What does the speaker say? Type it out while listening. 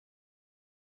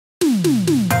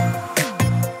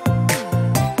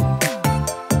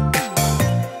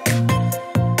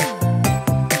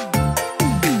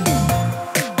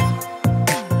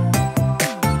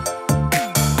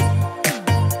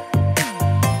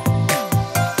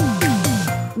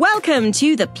Welcome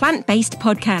to the Plant-Based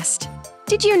Podcast.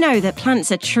 Did you know that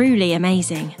plants are truly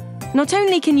amazing? Not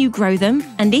only can you grow them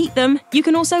and eat them, you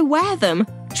can also wear them,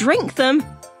 drink them,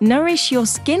 nourish your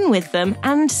skin with them,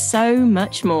 and so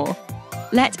much more.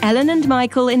 Let Ellen and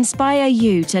Michael inspire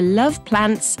you to love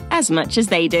plants as much as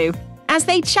they do, as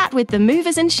they chat with the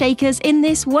movers and shakers in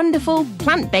this wonderful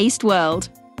plant-based world.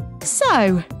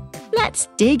 So, let's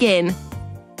dig in.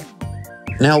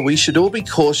 Now, we should all be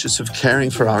cautious of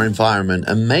caring for our environment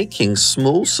and making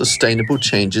small, sustainable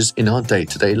changes in our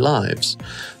day-to-day lives.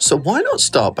 So why not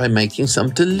start by making some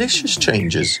delicious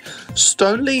changes?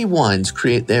 Stoneleigh Wines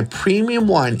create their premium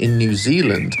wine in New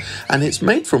Zealand, and it's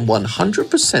made from 100%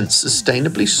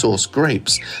 sustainably sourced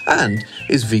grapes and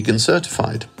is vegan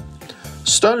certified.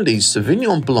 Stoneleigh's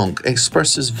Sauvignon Blanc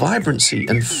expresses vibrancy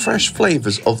and fresh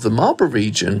flavours of the Marlborough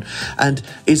region and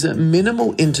is a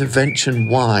minimal intervention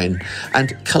wine and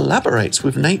collaborates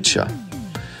with nature.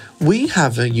 We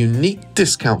have a unique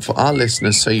discount for our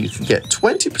listeners, so you can get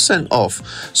 20% off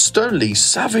Stoneleigh's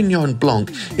Sauvignon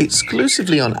Blanc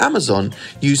exclusively on Amazon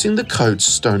using the code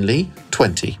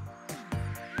Stoneleigh20.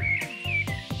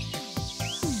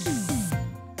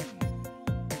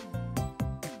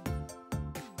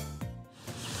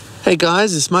 Hey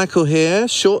guys, it's Michael here.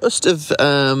 Shortest of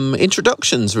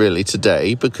introductions really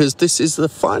today, because this is the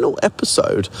final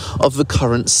episode of the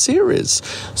current series.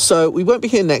 So we won't be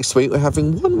here next week. We're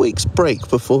having 1 week's break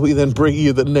before we then bring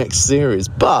you the next series.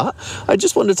 But I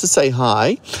just wanted to say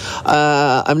hi.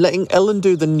 I'm letting Ellen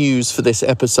do the news for this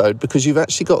episode because you've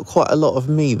actually got quite a lot of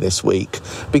me this week,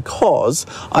 because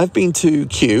I've been to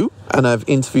Kew and I've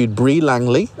interviewed Brie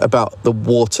Langley about the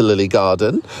waterlily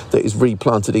garden that is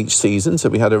replanted each season. So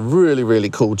we had a really, really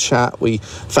cool chat. We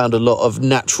found a lot of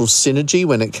natural synergy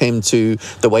when it came to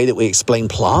the way that we explain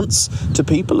plants to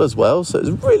people as well. So it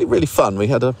was really, really fun. We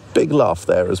had a big laugh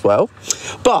there as well.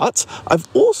 But I've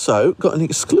also got an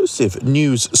exclusive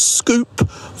news scoop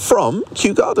from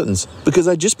Kew Gardens, because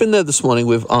I've just been there this morning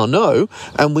with Arnau,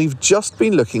 and we've just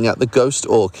been looking at the ghost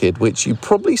orchid, which you've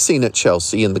probably seen at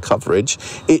Chelsea in the coverage.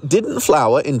 It didn't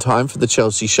flower in time for the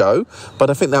Chelsea show, but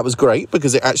I think that was great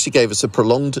because it actually gave us a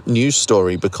prolonged news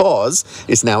story, because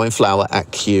it's now in flower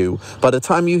at Kew. By the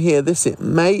time you hear this, it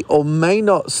may or may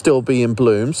not still be in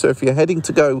bloom. So if you're heading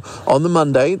to go on the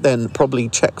Monday, then probably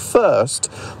check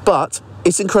first. But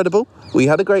it's incredible. We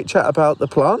had a great chat about the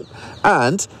plant,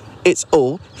 and it's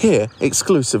all here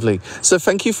exclusively. So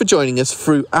thank you for joining us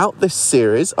throughout this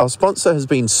series. Our sponsor has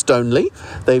been Stoneleigh.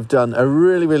 They've done a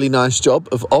really, really nice job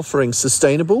of offering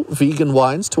sustainable vegan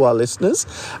wines to our listeners.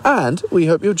 And we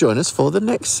hope you'll join us for the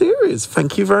next series.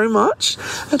 Thank you very much.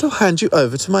 And I'll hand you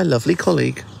over to my lovely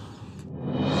colleague.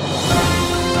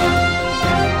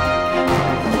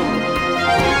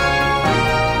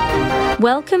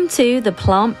 Welcome to the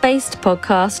Plant-Based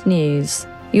Podcast News,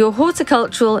 your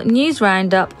horticultural news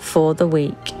roundup for the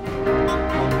week.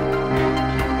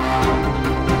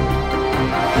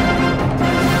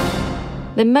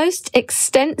 The most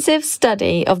extensive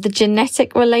study of the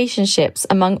genetic relationships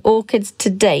among orchids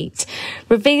to date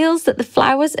reveals that the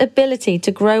flower's ability to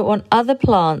grow on other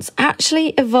plants actually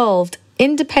evolved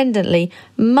independently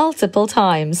multiple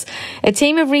times. A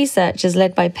team of researchers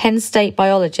led by Penn State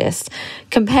biologists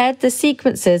compared the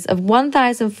sequences of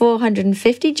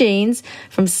 1,450 genes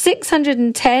from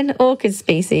 610 orchid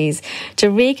species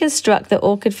to reconstruct the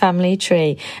orchid family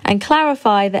tree and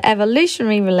clarify the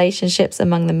evolutionary relationships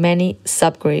among the many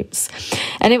subgroups.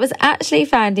 And it was actually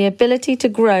found the ability to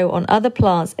grow on other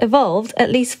plants evolved at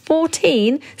least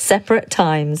 14 separate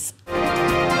times.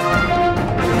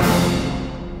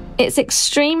 It's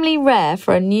extremely rare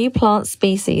for a new plant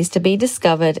species to be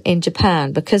discovered in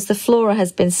Japan because the flora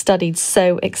has been studied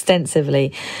so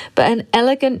extensively. But an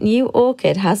elegant new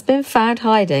orchid has been found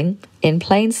hiding in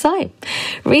plain sight.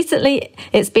 Recently,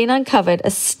 it's been uncovered a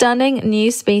stunning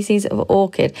new species of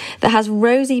orchid that has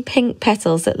rosy pink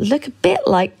petals that look a bit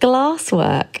like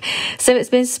glasswork. So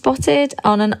it's been spotted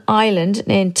on an island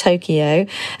in Tokyo.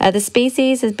 The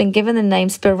species has been given the name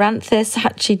Speranthus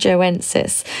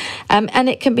hachijoensis, and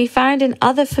it can be found in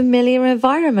other familiar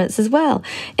environments as well,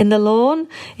 in the lawn,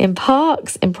 in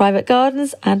parks, in private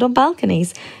gardens, and on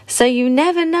balconies. So you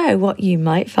never know what you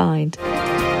might find.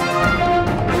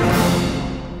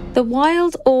 The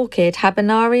wild orchid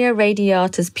Habenaria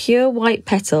radiata's pure white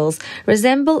petals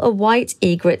resemble a white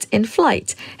egret in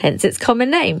flight, hence its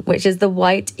common name, which is the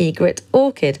white egret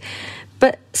orchid.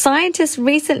 But scientists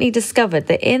recently discovered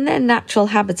that in their natural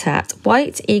habitat,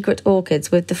 white egret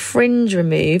orchids with the fringe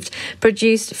removed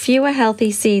produced fewer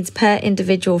healthy seeds per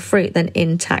individual fruit than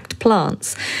intact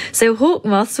plants. So hawk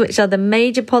moths, which are the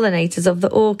major pollinators of the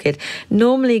orchid,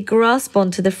 normally grasp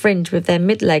onto the fringe with their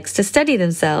mid-legs to steady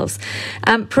themselves.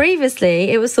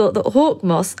 Previously, it was thought that hawk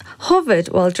moths hovered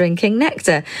while drinking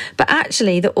nectar, but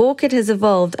actually the orchid has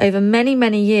evolved over many,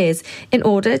 many years in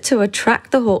order to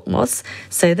attract the hawk moths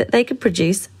so that they could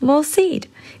produce more seed.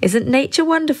 Isn't nature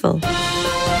wonderful?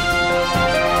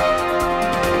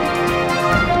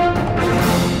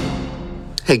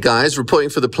 Hey guys, reporting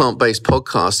for the Plant-Based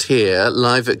Podcast here,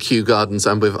 live at Kew Gardens.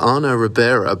 I'm with Arnau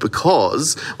Ribera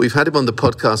because we've had him on the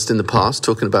podcast in the past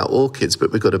talking about orchids,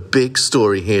 but we've got a big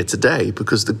story here today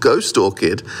because the ghost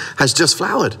orchid has just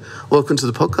flowered. Welcome to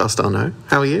the podcast, Arnau.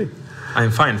 How are you?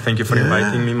 I'm fine. Thank you for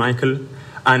inviting me, Michael.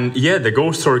 And yeah, the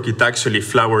ghost orchid actually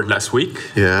flowered last week.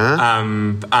 Yeah.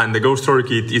 And the ghost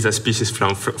orchid is a species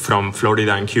from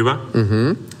Florida and Cuba.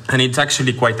 Mm-hmm. And it's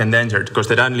actually quite endangered because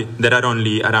there are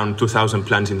only around 2,000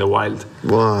 plants in the wild.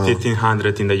 Wow.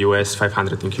 1,500 in the US,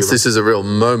 500 in Cuba. This is a real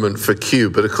moment for Kew,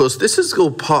 but of course this is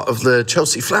all part of the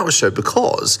Chelsea Flower Show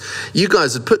because you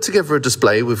guys had put together a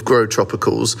display with Grow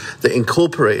Tropicals that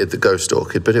incorporated the ghost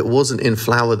orchid, but it wasn't in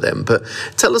flower then. But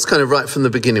tell us kind of right from the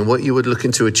beginning what you were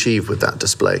looking to achieve with that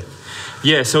display.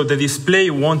 Yeah, so the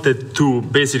display wanted to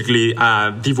basically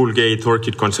divulgate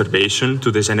orchid conservation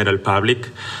to the general public.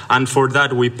 And for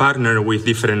that, we partner with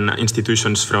different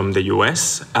institutions from the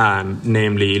US,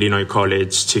 namely Illinois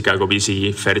College, Chicago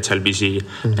BC, Fairchild BC,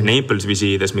 Naples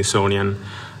BC, the Smithsonian,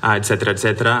 et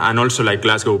cetera, and also like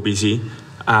Glasgow BC.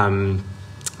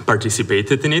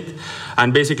 Participated in it.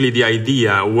 And basically the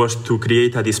idea was to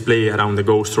create a display around the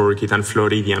ghost orchid and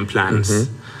Floridian plants.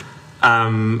 Mm-hmm.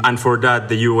 And for that,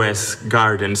 the US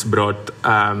Gardens brought,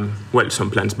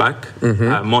 some plants back,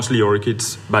 mostly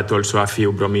orchids, but also a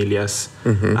few bromelias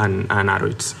and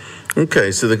aroids.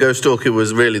 Okay, so the ghost orchid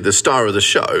was really the star of the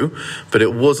show, but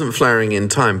it wasn't flowering in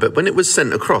time. But when it was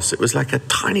sent across, it was like a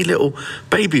tiny little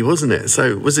baby, wasn't it?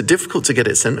 So was it difficult to get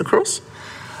it sent across?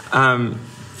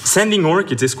 Sending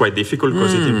orchids is quite difficult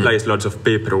because it implies lots of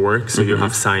paperwork. So you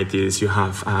have CITES, you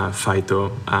have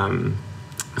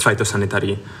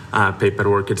phytosanitary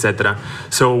paperwork, etc.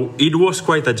 So it was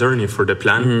quite a journey for the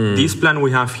plant. This plant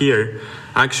we have here,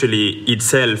 actually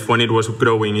itself, when it was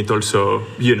growing, it also,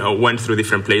 went through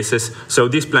different places. So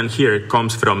this plant here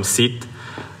comes from seed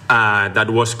that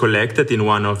was collected in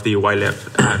one of the wildlife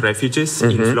refuges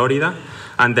in Florida.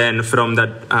 And then from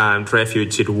that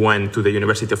refuge, it went to the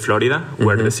University of Florida,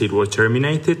 where the seed was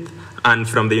germinated. And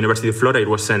from the University of Florida, it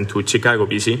was sent to Chicago,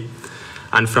 BC.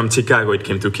 And from Chicago, it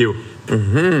came to Kew.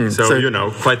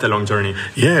 So, quite a long journey.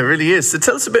 Yeah, it really is. So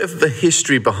tell us a bit of the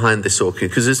history behind this orchid,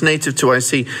 because it's native to, I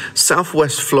see,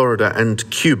 southwest Florida and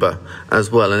Cuba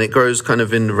as well. And it grows kind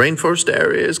of in rainforest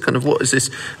areas. Kind of what is this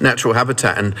natural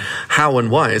habitat and how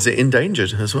and why is it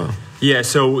endangered as well? Yeah,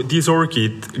 so this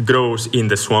orchid grows in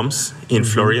the swamps in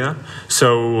Florida.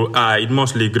 So it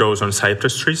mostly grows on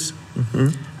cypress trees.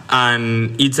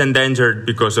 And it's endangered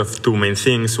because of two main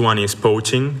things. One is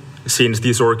poaching. Since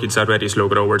these orchids are very slow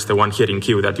growers, the one here in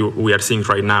Kew that we are seeing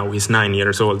right now is 9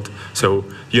 years old. So,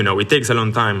 it takes a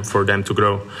long time for them to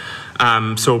grow.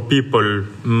 So people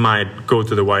might go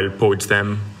to the wild, poach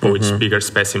bigger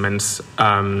specimens.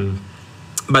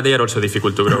 But they are also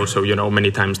difficult to grow, so, many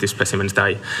times these specimens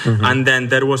die. And then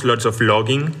there was lots of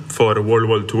logging for World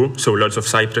War II, so lots of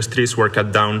cypress trees were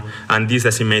cut down, and this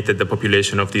decimated the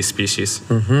population of this species.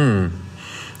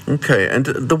 Okay, and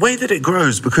the way that it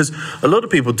grows, because a lot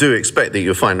of people do expect that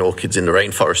you'll find orchids in the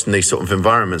rainforest and these sort of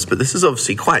environments, but this is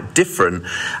obviously quite different.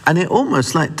 And it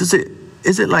almost like, is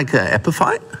it like an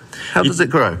epiphyte? How does it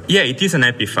grow? Yeah, it is an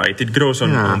epiphyte. It grows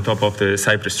on top of the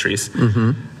cypress trees.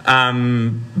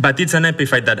 But it's an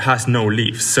epiphyte that has no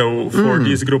leaves. So for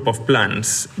this group of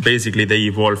plants, basically they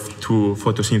evolved to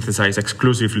photosynthesize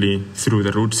exclusively through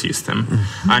the root system.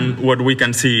 And what we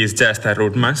can see is just a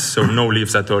root mass, so no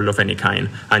leaves at all of any kind,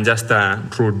 and just a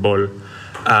root ball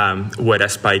where a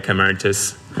spike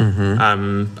emerges.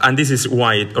 And this is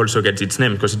why it also gets its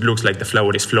name, because it looks like the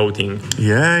flower is floating.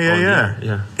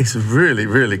 Yeah. It's really,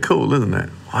 really cool, isn't it?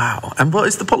 Wow. And what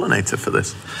is the pollinator for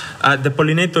this? The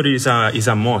pollinator is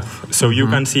a moth. So you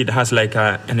can see it has like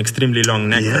an extremely long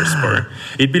nectar spur.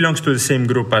 It belongs to the same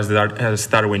group as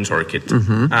Darwin's orchid,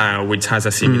 which has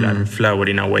a similar flower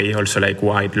in a way, also like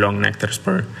wide, long nectar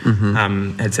spur,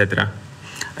 etc.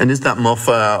 And is that moth,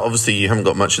 obviously you haven't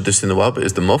got much of this in the wild, but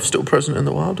is the moth still present in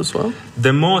the wild as well?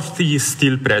 The moth is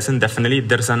still present, definitely.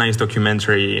 There's a nice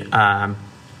documentary,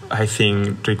 I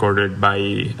think, recorded by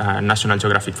National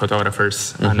Geographic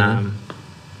photographers. And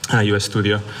US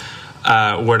studio,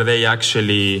 where they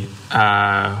actually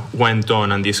went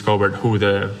on and discovered who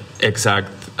the exact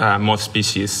moth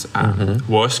species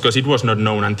was, because it was not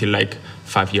known until like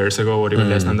 5 years ago or even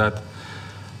less than that.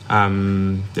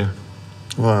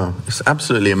 Wow, it's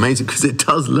absolutely amazing because it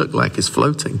does look like it's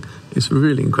floating. It's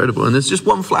really incredible. And there's just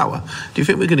one flower. Do you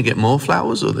think we're going to get more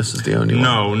flowers, or this is the only one?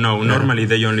 No. Normally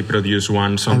they only produce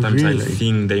one. Sometimes really? I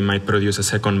think they might produce a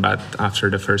second bat after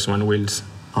the first one wilts.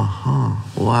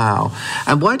 Wow.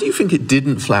 And why do you think it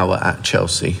didn't flower at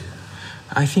Chelsea?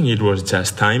 I think it was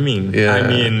just timing. Yeah. I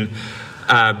mean,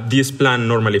 this plant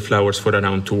normally flowers for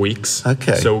around 2 weeks.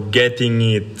 Okay. So getting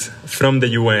it from the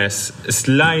US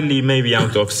slightly maybe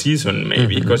out of season,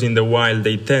 maybe, because in the wild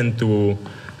they tend to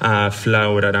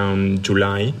flower around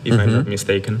July, if I'm not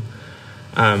mistaken.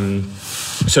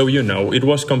 So, it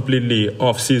was completely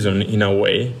off-season in a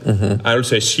way. I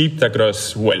also shipped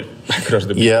across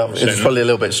the Yeah, ocean. it's probably a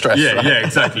little bit stressed. Yeah, right? yeah,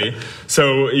 exactly.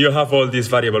 So you have all these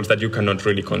variables that you cannot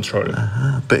really control.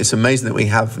 But it's amazing that we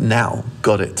have now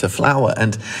got it to flower.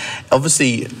 And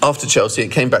obviously, after Chelsea, it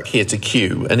came back here to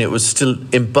Kew, and it was still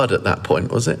in bud at that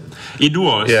point, was it? It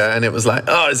was. Yeah, and it was like,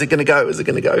 oh, is it going to go? Is it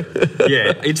going to go?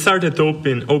 Yeah, it started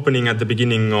opening at the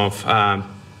beginning of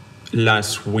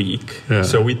last week. Yeah.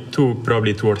 So it took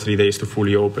probably 2 or 3 days to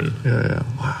fully open. Yeah,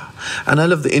 wow. And I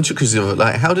love the intricacies of it.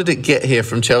 Like, how did it get here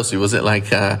from Chelsea? Was it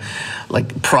like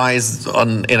prized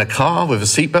in a car with a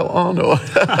seatbelt on, or?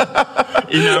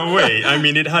 In a way, I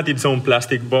mean, it had its own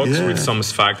plastic box with some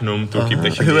sphagnum to keep the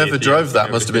humidity. Whoever drove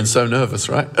that must have been so nervous,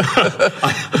 right?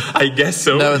 I guess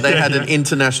so. No, and they had an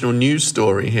international news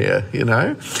story here.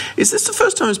 Is this the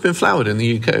first time it's been flowered in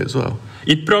the UK as well?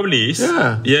 It probably is.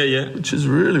 Yeah. Which is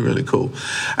really, really cool.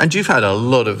 And you've had a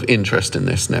lot of interest in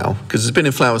this now, because it's been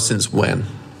in flower since when?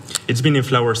 It's been in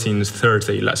flower since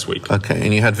Thursday last week. Okay,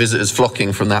 and you had visitors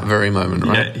flocking from that very moment,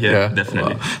 right? Yeah,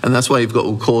 definitely. Wow. And that's why you've got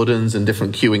all cordons and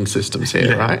different queuing systems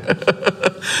here, right?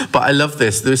 But I love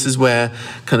this. This is where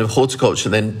kind of horticulture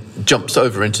then jumps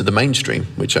over into the mainstream,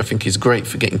 which I think is great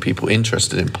for getting people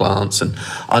interested in plants and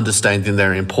understanding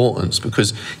their importance,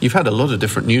 because you've had a lot of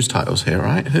different news titles here,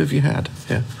 right? Who have you had?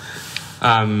 Yeah.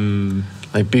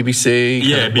 Like BBC,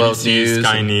 BBC, World News,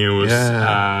 Sky News,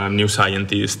 New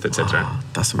Scientist, etc. Oh,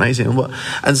 that's amazing.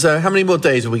 And so how many more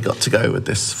days have we got to go with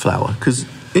this flower? Because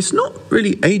it's not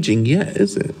really aging yet,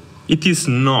 is it? It is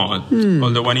not,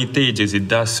 although when it ages, it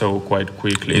does so quite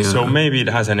quickly. Yeah. So maybe it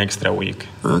has an extra week.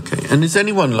 Okay. And is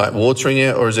anyone watering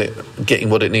it, or is it getting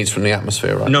what it needs from the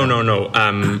atmosphere right now? No.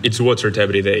 It's watered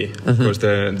every day. Because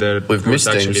the with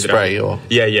misting spray or?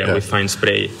 Yeah, with fine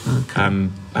spray. Okay.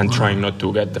 And trying not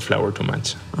to get the flower too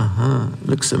much.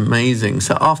 Looks amazing.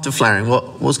 So after flowering,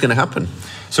 what's going to happen?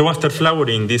 So after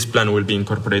flowering, this plant will be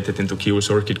incorporated into Kew's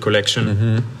orchid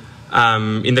collection.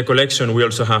 In the collection, we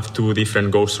also have 2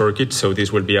 different ghost orchids, so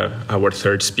this will be our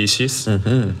 3rd species.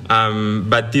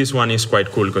 But this one is quite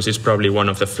cool because it's probably one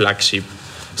of the flagship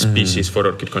species for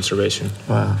orchid conservation.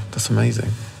 Wow, that's amazing.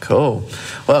 Cool.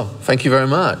 Well, thank you very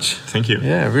much. Thank you.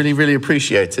 Yeah, really, really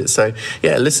appreciate it. So,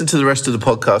 listen to the rest of the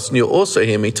podcast, and you'll also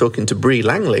hear me talking to Brie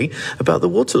Langley about the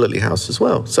Waterlily house as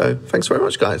well. So, thanks very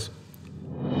much, guys.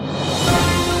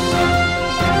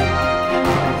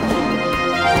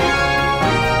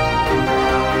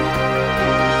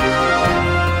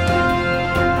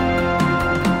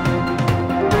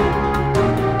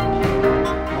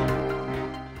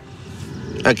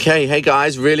 Okay, hey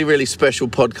guys, really, really special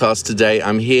podcast today.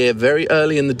 I'm here very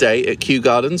early in the day at Kew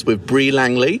Gardens with Brie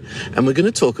Langley, and we're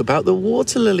going to talk about the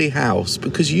Waterlily house,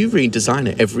 because you redesign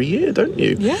it every year, don't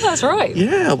you? Yeah, that's right.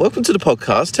 Yeah, welcome to the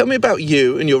podcast. Tell me about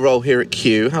you and your role here at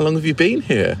Kew. How long have you been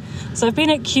here? So I've been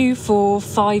at Kew for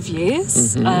 5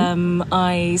 years.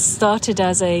 I started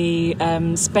as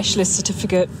a specialist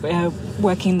certificate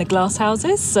working in the glass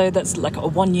houses. So that's like a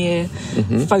 1 year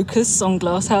focus on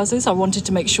glass houses. I wanted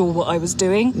to make sure what I was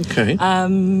doing. Okay.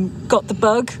 Got the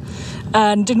bug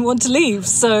and didn't want to leave.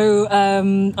 So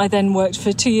I then worked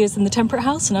for 2 years in the temperate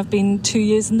house, and I've been 2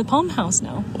 years in the palm house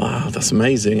now. Wow, that's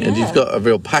amazing. Yeah. And you've got a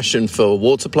real passion for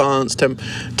water plants,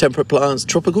 temperate plants,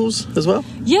 tropicals as well?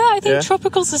 Yeah, I think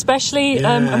tropicals especially. Yeah.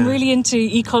 I'm really into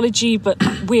ecology, but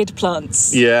weird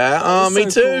plants. Yeah, me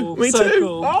too. Cool. Me so too.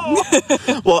 Cool.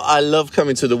 Oh. Well, I love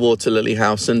coming to the Waterlily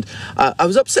house, and I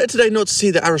was upset today not to see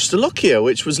the Aristolochia,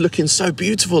 which was looking so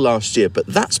beautiful last year, but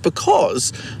that's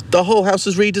because the whole house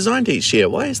is redesigned each year.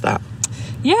 Why is that?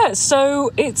 Yeah, so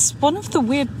it's one of the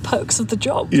weird perks of the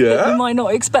job Yeah? that you might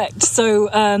not expect. So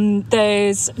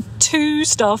there's 2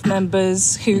 staff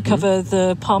members who cover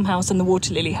the palm house and the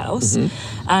Waterlily house,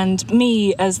 and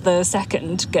me as the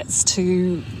second gets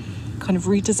to kind of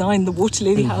redesign the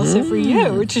waterlily house every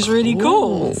year, which is really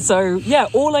cool. So yeah,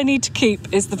 all I need to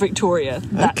keep is the Victoria.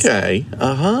 That's Okay.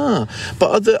 But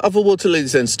are the other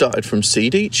waterlilies then started from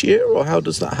seed each year, or how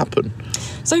does that happen?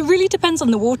 So it really depends on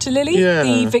the waterlily. Yeah.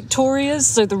 The Victorias,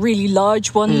 so the really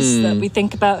large ones that we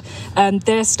think about,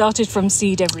 they're started from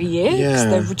seed every year. Yeah.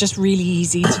 They're just really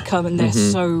easy to come, and they're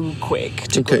so quick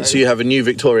to grow. Okay, so you have a new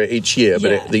Victoria each year,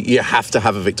 but Yeah. you have to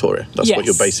have a Victoria. That's what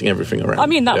you're basing everything around. I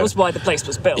mean, that Yeah. was why the place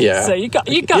was built. Yeah. So you got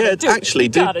to do actually,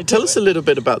 it. You gotta tell do us it. a little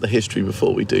bit about the history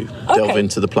before we do delve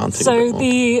into the planting. a So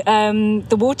bit more.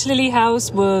 the Waterlily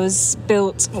House was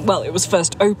built. Well, it was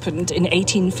first opened in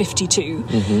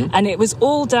 1852, and it was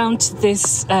all down to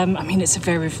this. I mean, it's a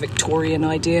very Victorian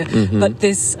idea, but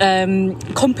this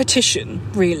competition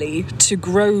really to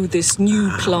grow this new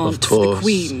plant for the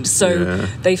Queen. So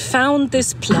they found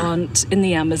this plant in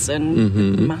the Amazon,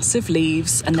 with massive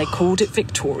leaves, and they called it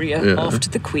Victoria after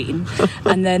the Queen.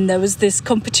 And then there was this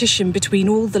competition between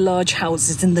all the large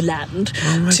houses in the land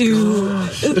to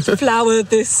flower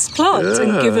this plant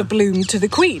and give a bloom to the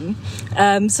Queen.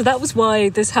 So that was why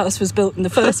this house was built in the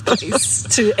first place,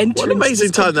 to enter What an into amazing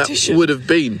this time that competition. would have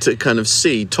been to kind of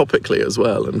see topically as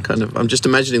well, and kind of I'm just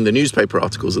imagining the newspaper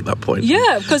articles at that point.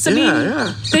 Yeah, because I mean,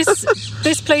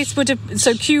 this place would have.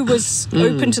 So Kew was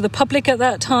open to the public at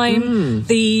that time.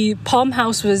 The Palm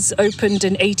House was opened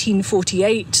in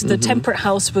 1848. The Temperate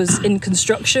House was in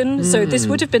construction. So this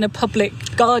would have been a public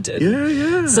garden.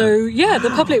 Yeah. So yeah, the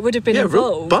public would have been real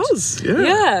involved. buzz.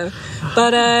 Yeah.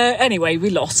 But anyway, we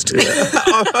lost.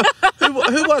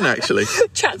 Who won actually?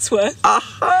 Chatsworth.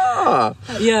 Aha!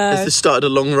 Yeah. This started a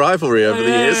long rivalry over the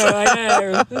years.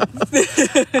 I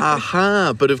know.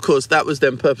 Aha! But of course, that was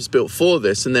then purpose built for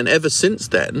this, and then ever since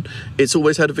then, it's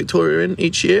always had a Victoria in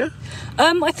each year.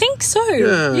 I think so.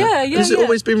 Yeah. Has it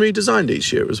always been redesigned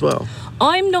each year as well?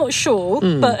 I'm not sure,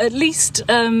 but at least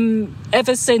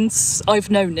ever since I've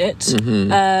known it,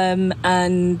 I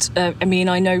mean,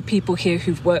 I know people here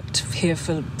who've worked here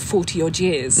for 40 odd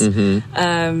years.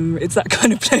 It's that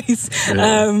kind of place.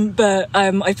 But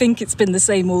I think it's been the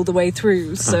same all the way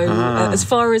through. So as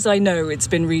far as I know, it's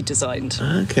been redesigned.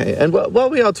 Okay. And while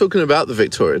we are talking about the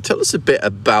Victoria, tell us a bit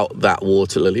about that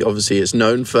water lily. Obviously, it's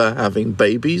known for having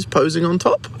babies posing on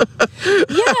top.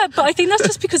 Yeah, but I think that's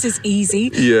just because it's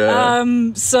easy. Yeah.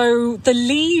 So the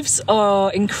leaves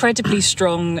are incredibly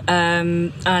strong,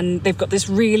 and they've got this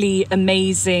really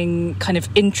amazing kind of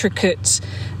intricate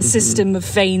system of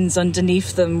veins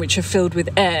underneath them, which are filled with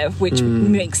air, which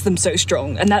makes them so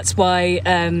strong. And that's why,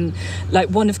 like,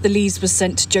 one of the leaves was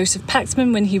sent to Joseph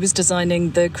Paxman when he was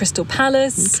designing the Crystal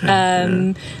Palace.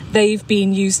 They've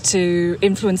been used to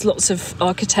influence lots of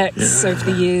architects over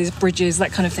the years, bridges,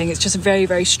 that kind of thing. It's just a very,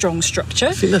 very strong structure.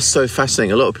 I think that's so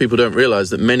fascinating. A lot of people don't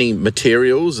realise that many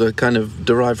materials are kind of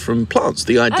derived from plants.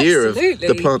 The idea of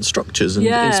the plant structures and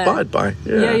inspired by.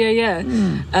 Yeah.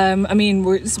 I mean,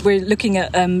 we're looking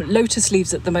at lotus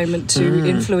leaves at the moment to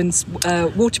influence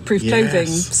waterproof clothing.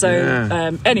 So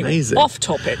anyway, amazing. Off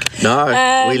topic. No,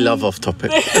 we love off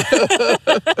topic.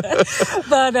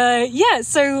 But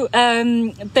so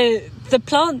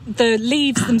the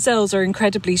leaves themselves are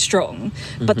incredibly strong,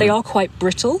 but they are quite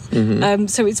brittle.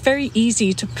 So it's very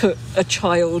easy to put a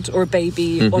child or a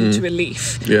baby onto a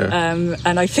leaf.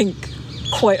 And I think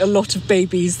quite a lot of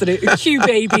babies Kew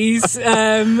babies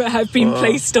have been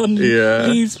placed on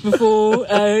leaves before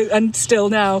and still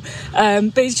now.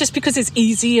 But it's just because it's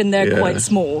easy and they're quite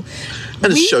small.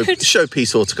 And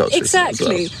showpiece horticulture.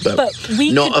 Exactly. Well, but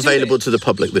we not available to the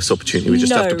public, this opportunity. We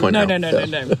just have to point out. No.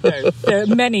 There are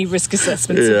many risk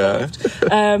assessments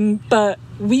involved. But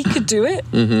we could do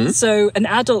it. So an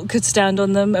adult could stand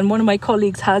on them, and one of my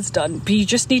colleagues has done, but you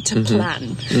just need to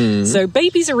plan. So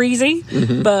babies are easy,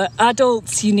 but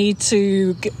adults, you need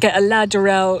to get a ladder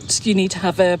out. You need to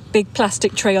have a big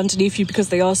plastic tray underneath you because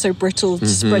they are so brittle to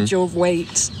spread your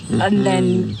weight, and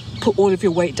then put all of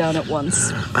your weight down at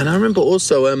once. And I remember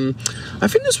also, I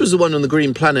think this was the one on the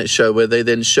Green Planet show where they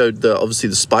then showed obviously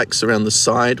the spikes around the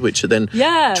side, which are then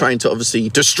trying to obviously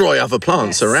destroy other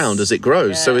plants around as it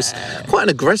grows. So it's quite an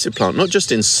aggressive plant, not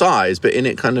just in size, but in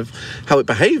it kind of how it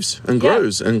behaves and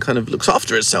grows and kind of looks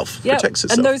after itself, protects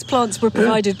itself. And those plants were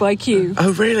provided by Kew.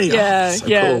 Oh, really? Yeah,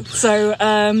 cool. So,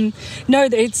 no,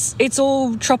 it's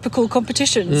all tropical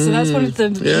competitions. So that's one of the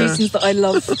reasons that I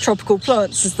love tropical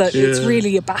plants, is that it's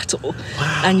really a battle.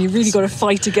 And you really got to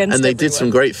fight against it. And they did some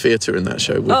great theatre in that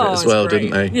show with it as well,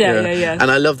 didn't they? Yeah.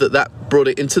 And I love that brought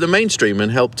it into the mainstream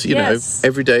and helped, you know,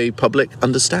 everyday public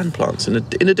understand plants in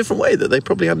a different way that they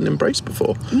probably hadn't embraced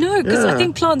before. No, because I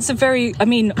think plants are very... I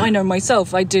mean, I know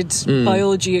myself, I did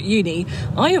biology at uni.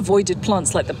 I avoided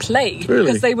plants like the plague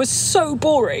because they were so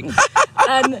boring.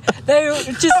 And they're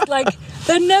just like,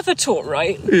 they're never taught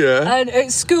right. Yeah. And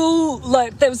at school,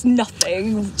 like, there was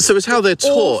nothing. So it's how they're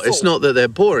taught. Awful. It's not that they're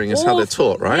boring. It's how they're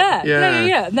taught, right?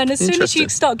 Yeah. And then as soon as you Interesting.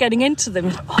 start getting into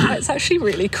them, it's actually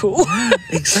really cool.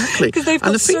 Exactly. Because they've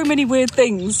got so many weird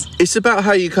things. It's about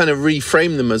how you kind of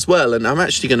reframe them as well. And I'm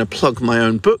actually going to plug my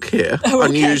own book here,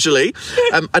 unusually.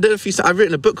 I don't know if I've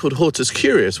written a book called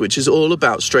Horticultural, which is all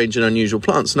about strange and unusual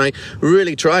plants. And I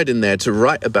really tried in there to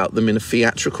write about them in a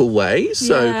theatrical way.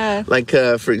 So,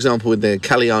 for example, with the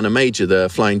Calliana major, the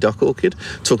flying duck orchid,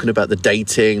 talking about the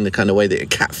dating, the kind of way that it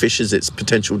catfishes its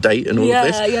potential date and all of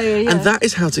this. And that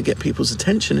is how to get people's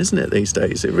attention, isn't it, these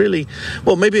days? It really,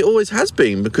 well, maybe it always has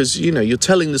been, because, you know, you're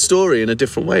telling the story in a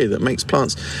different way that makes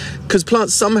plants, because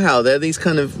plants somehow, they're these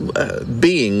kind of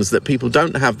beings that people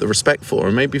don't have the respect for.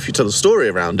 And maybe if you tell a story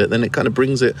around it, then it kind of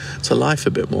brings it to life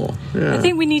a bit more. Yeah. I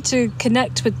think we need to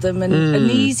connect with them, and an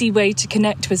easy way to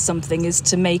connect with something is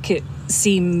to make it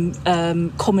seem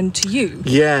common to you.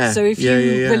 Yeah. So if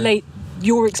you relate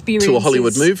your experience to a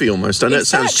Hollywood movie almost. I know it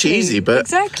sounds cheesy,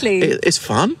 but it's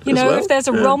fun. You know, if there's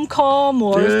a rom-com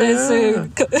or if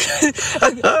there's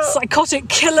a psychotic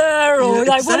killer or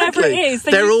like whatever it is,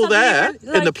 they're all there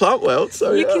in the plant world.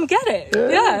 So you can get it.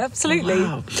 Yeah, absolutely.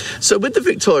 Oh, wow. So with the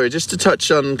Victoria, just to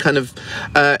touch on kind of,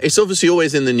 it's obviously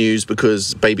always in the news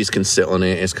because babies can sit on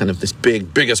it. It's kind of this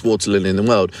biggest water lily in the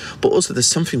world. But also there's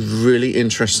something really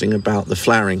interesting about the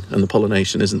flowering and the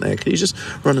pollination, isn't there? Can you just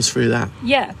run us through that?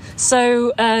 Yeah. So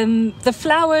the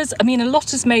flowers, I mean, a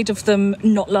lot is made of them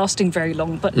not lasting very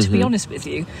long, but to be honest with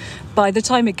you, by the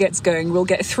time it gets going, we'll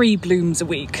get 3 blooms a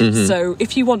week. So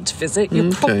if you want to visit,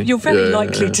 you're very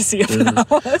likely to see a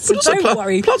flower. So don't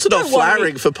worry. Plants are not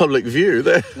flowering for public view.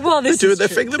 They're doing their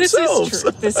thing themselves.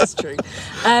 This is true.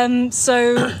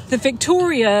 So the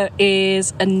Victoria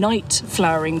is a night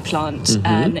flowering plant,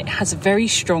 and it has a very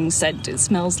strong scent. It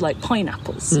smells like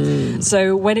pineapples.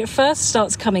 So when it first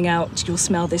starts coming out, you'll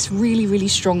smell this really, really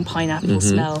strong pineapple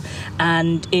smell,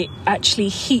 and it actually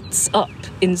heats up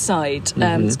inside.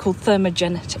 It's called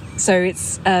thermogenetic. So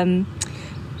it's a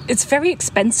very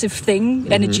expensive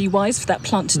thing energy-wise for that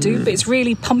plant to do, but it's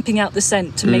really pumping out the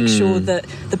scent to make sure that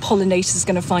the pollinator is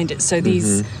going to find it. So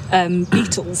these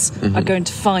beetles are going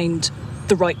to find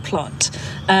the right plant.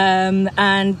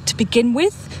 And to begin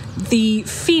with, the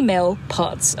female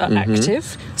parts are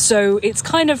active, so it's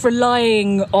kind of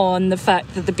relying on the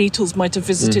fact that the beetles might have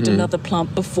visited another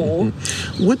plant before.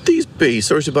 Would these be,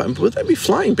 sorry to butt in, would they be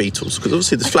flying beetles? Because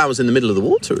obviously there's flowers in the middle of the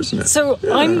water, isn't it? So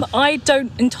I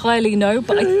don't entirely know,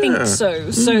 but I think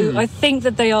so. So I think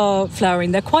that they are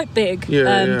flowering. They're quite big,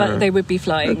 but they would be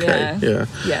flying. Okay,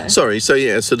 yeah. Sorry, so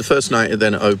the first night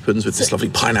then it opens with this lovely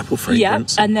pineapple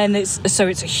fragrance. Yeah, and then it's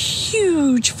a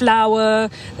huge flower.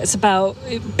 It's about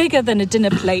bigger than a dinner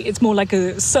plate. It's more like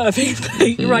a serving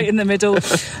plate right in the middle.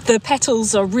 The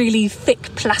petals are really thick,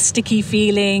 plasticky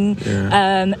feeling,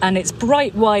 and it's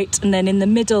bright white, and then in the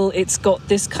middle it's got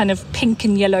this kind of pink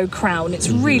and yellow crown. It's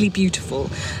really beautiful.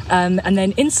 And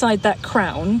then inside that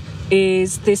crown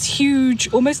is this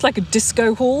huge, almost like a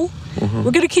disco hall.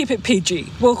 We're going to keep it PG.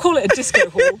 We'll call it a disco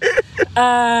hall.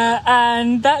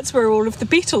 And that's where all of the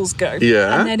beetles go.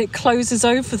 Yeah. And then it closes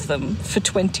over them for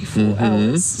 24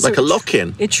 hours. So like a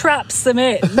lock-in. It traps them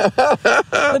in.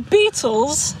 The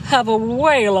beetles have a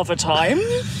whale of a time.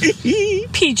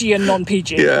 PG and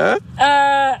non-PG. Yeah.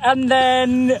 And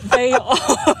then they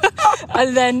are...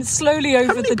 and then slowly over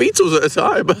How many beetles at a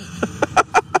time?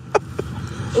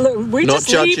 Look, we just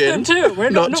leave them too. We're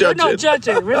not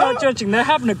judging. We're not judging. They're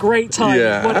having a great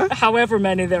time, however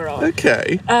many there are.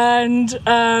 Okay. And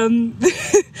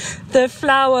the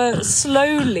flower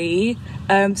slowly,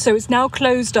 so it's now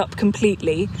closed up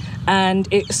completely, and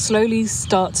it slowly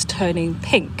starts turning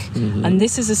pink. And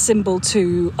this is a symbol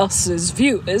to us as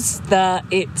viewers that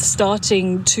it's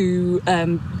starting to...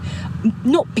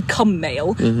 not become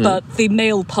male, but the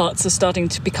male parts are starting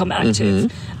to become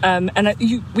active.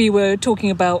 We were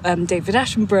talking about David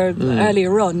Attenborough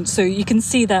earlier on, so you can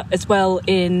see that as well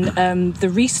in the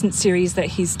recent series that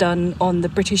he's done on the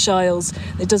British Isles.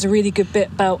 It does a really good bit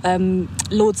about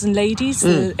lords and ladies,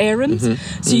 the errands.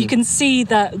 So you can see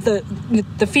that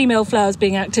the female flowers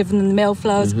being active and then the male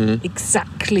flowers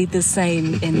exactly the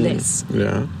same in this.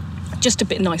 Yeah. Just a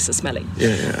bit nicer smelling.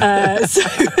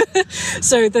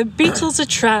 So the beetles are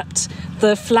trapped.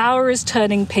 The flower is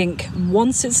turning pink.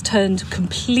 Once it's turned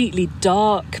completely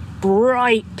dark,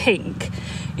 bright pink,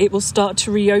 it will start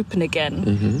to reopen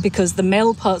again because the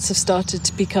male parts have started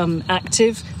to become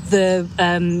active. The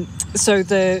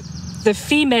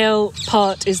female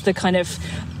part is the kind of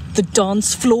the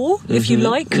dance floor, if you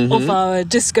like, of our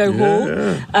disco hall,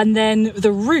 and then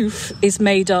the roof is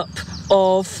made up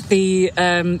of the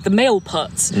male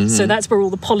parts. So that's where all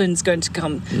the pollen's going to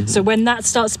come. So when that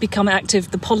starts to become active,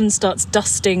 the pollen starts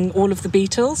dusting all of the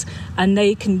beetles, and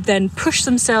they can then push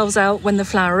themselves out when the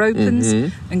flower opens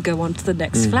and go on to the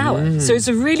next flower. So it's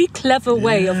a really clever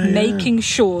way of making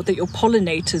sure that your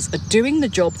pollinators are doing the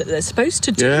job that they're supposed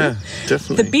to do. Yeah,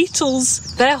 definitely. The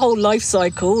beetles, their whole life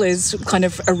cycle is kind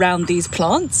of around these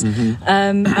plants,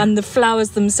 and the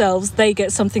flowers themselves, they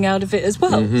get something out of it as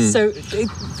well. So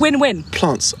win-win.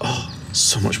 Plants are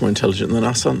so much more intelligent than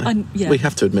us, aren't they? Yeah. We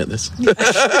have to admit this.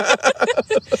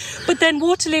 But then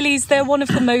water lilies, they're one of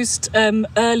the most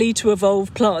early to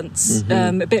evolve plants,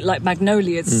 a bit like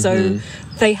magnolias. So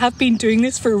they have been doing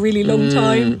this for a really long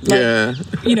time. Like,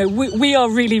 you know, we are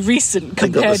really recent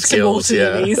compared to water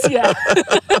lilies. Yeah.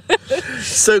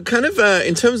 So kind of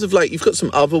in terms of like, you've got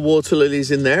some other water lilies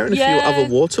in there and a few other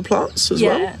water plants as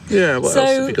well. Yeah, what else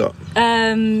have you got?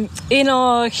 In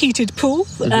our heated pool,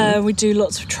 we do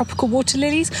lots of tropical water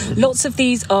lilies. Lots of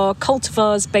these are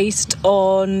cultivars based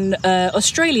on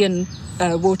Australian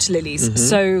water lilies.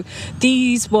 So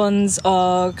these ones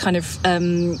are kind of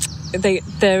they've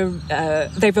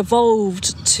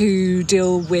evolved to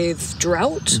deal with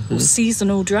drought or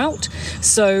seasonal drought.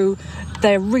 So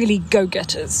they're really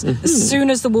go-getters. As soon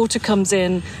as the water comes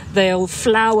in, they'll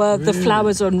flower. The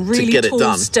flowers on really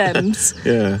tall stems,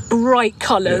 bright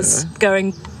colours,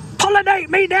 going, pollinate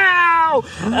me now!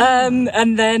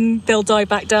 And then they'll die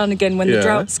back down again when the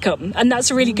droughts come. And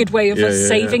that's a really good way of us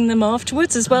saving them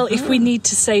afterwards as well. If we need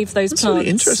to save those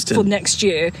plants for next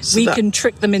year, we can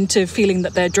trick them into feeling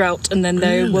that they're drought, and then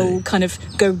they will kind of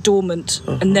go dormant,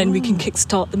 and then we can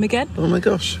kickstart them again. Oh my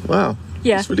gosh, wow.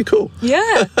 Yeah. That's really cool.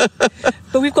 Yeah.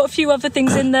 But we've got a few other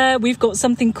things in there. We've got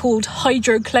something called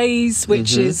hydroclays,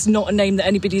 which is not a name that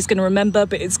anybody's going to remember,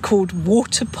 but it's called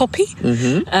water poppy.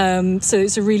 So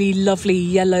it's a really lovely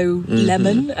yellow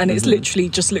lemon, and it's literally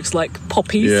just looks like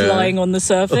poppies lying on the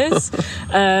surface.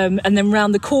 And then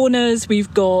round the corners,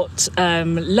 we've got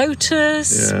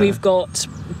lotus. We've got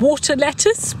water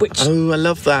lettuce, which I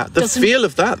love that. The feel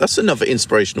of that's another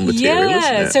inspirational material,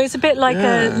 isn't it? So it's a bit like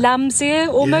a lamb's ear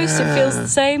almost. It feels the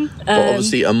same, but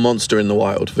obviously a monster in the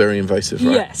wild, very invasive,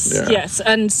 right? Yes,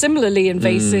 and similarly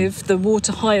invasive, the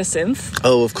water hyacinth.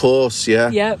 Oh, of course,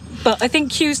 yeah, but I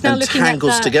think Kew's now looking at that.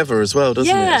 Tangles together as well,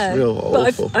 doesn't it? It's real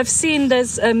awful. But I've seen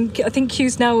there's I think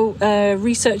Kew's now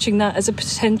researching that as a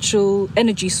potential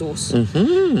energy source.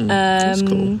 That's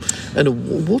cool.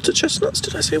 And water chestnuts,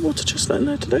 did I say water chestnut in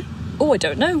there today? Oh, I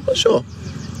don't know. Not sure.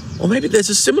 Or maybe there's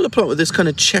a similar plant with this kind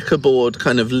of checkerboard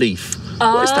kind of leaf.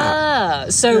 What is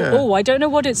that? So, I don't know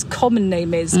what its common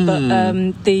name is, but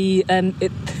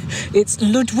it's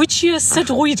Ludwigia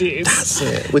sedoides. That's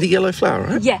it. With a yellow flower,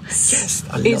 right? Yes.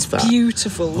 I love that. It's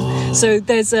beautiful. Oh. So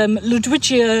there's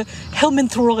Ludwigia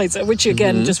helminthoryza, which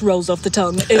again just rolls off the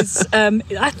tongue. Is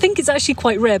I think it's actually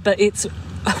quite rare, but it's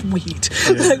a weed.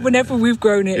 Like whenever we've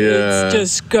grown it, it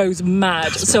just goes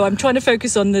mad. So I'm trying to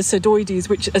focus on the sedoides,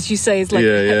 which, as you say, is like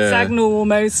hexagonal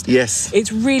almost. Yes.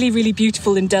 It's really, really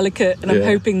beautiful and delicate, and I'm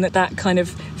hoping that kind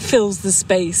of fills the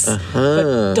space,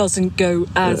 but doesn't go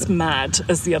as mad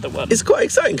as the other one. It's quite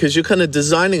exciting because you're kind of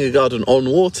designing a garden on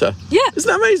water. Yeah. Isn't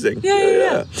that amazing?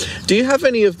 Yeah. Do you have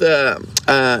any of the,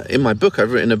 in my book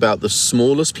I've written about the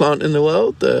smallest plant in the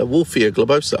world, the Wolfia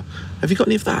globosa. Have you got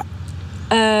any of that?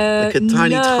 Like a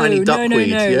tiny duckweed.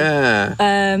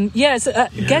 Yeah. So,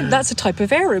 again, that's a type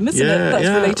of arum, isn't it? That's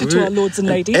related to our lords and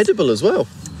ladies. Edible as well.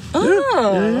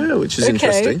 Oh, which is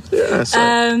interesting. Yeah,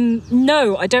 so.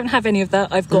 No, I don't have any of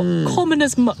that. I've got common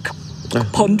as muck.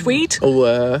 Pondweed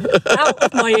out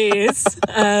of my ears.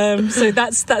 So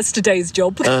that's today's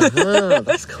job.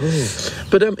 That's cool.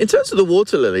 But in terms of the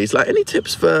water lilies, like any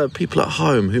tips for people at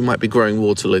home who might be growing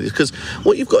water lilies? Because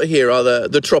what you've got here are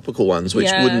the tropical ones, which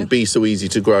wouldn't be so easy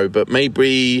to grow. But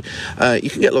maybe you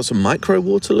can get lots of micro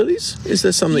water lilies. Is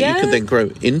there some that you could then grow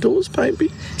indoors?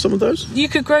 Maybe some of those. You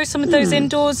could grow some of those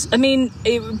indoors. I mean,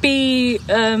 it would be.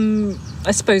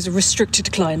 I suppose a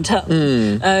restricted clientele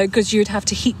because you'd have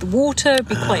to heat the water, it'd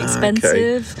be quite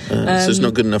expensive. So it's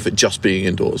not good enough at just being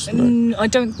indoors. No. I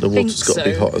don't the think water's got to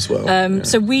be hot as well.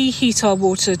 So we heat our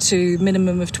water to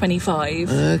minimum of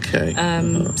 25. Okay.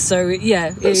 So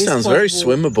that sounds very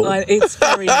swimmable. It's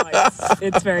very nice.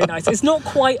 It's very nice. It's not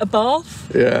quite a bath,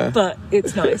 but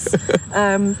it's nice.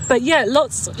 But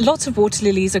lots of water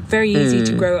lilies are very easy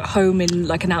to grow at home in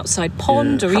like an outside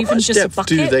pond or even just a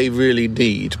bucket. How much depth do they really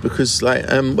need? Because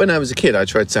when I was a kid, I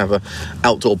tried to have an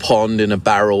outdoor pond in a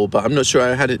barrel, but I'm not sure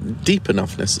I had it deep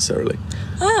enough necessarily.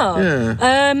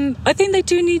 I think they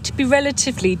do need to be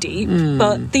relatively deep,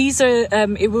 but these are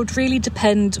it would really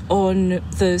depend on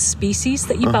the species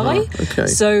that you buy. Okay.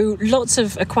 So lots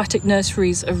of aquatic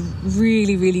nurseries are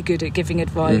really, really good at giving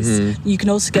advice. You can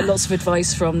also get lots of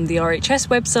advice from the RHS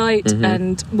website,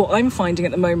 and what I'm finding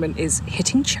at the moment is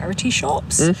hitting charity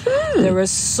shops. There are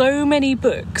so many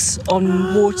books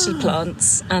on water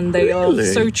plants, and they are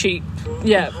so cheap.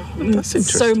 Yeah, that's interesting.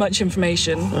 So much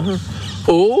information.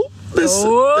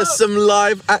 There's some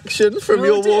live action from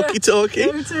your walkie-talkie.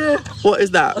 Oh dear. What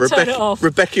is that? I'll turn it off.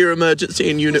 Rebecca, your emergency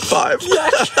in Unit 5.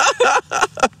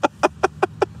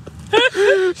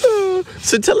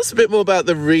 So tell us a bit more about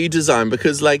the redesign,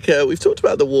 because we've talked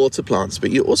about the water plants,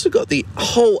 but you also got the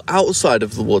whole outside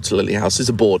of the water lily house is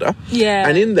a border. Yeah.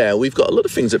 And in there we've got a lot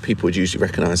of things that people would usually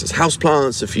recognise as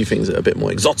houseplants, a few things that are a bit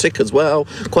more exotic as well,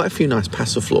 quite a few nice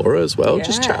passiflora as well.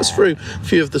 Just chat us through a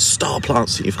few of the star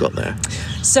plants that you've got there.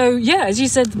 So as you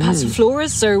said, the passifloras.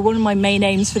 So one of my main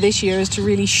aims for this year is to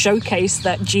really showcase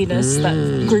that genus,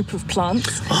 that group of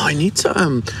plants. I need to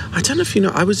I don't know if you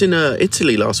know, I was in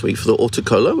Italy last week for the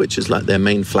Horticultural, which is like their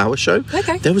main flower show.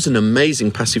 Okay. There was an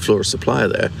amazing passiflora supplier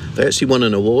there. They actually won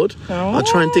an award. I'll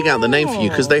try and dig out the name for you,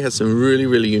 because they had some really,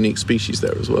 really unique species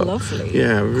there as well. Lovely.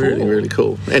 Yeah, really, really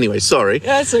cool. Anyway, sorry.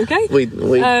 That's okay. We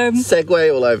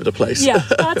segue all over the place. Yeah,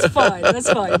 that's fine. That's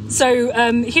fine. So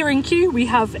here in Kew, we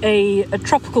have a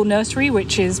tropical nursery,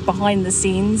 which is behind the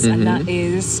scenes, and that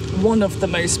is one of the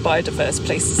most biodiverse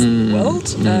places in the world.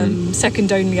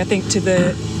 Second only, I think,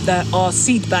 to our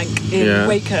seed bank in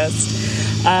Wakehurst.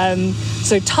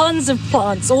 So tons of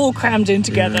plants all crammed in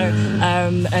together.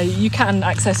 You can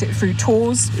access it through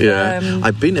tours.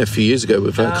 I've been there a few years ago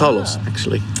with Carlos,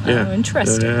 actually. Oh,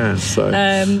 interesting. So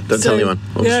don't tell anyone.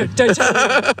 No, don't tell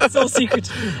anyone. It's all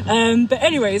secret. But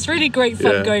anyway, it's really great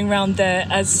fun going around there.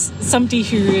 As somebody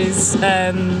who is,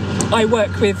 I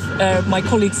work with my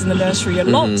colleagues in the nursery a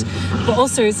lot, but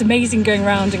also it's amazing going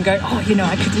around and going,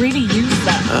 I could really use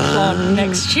that plant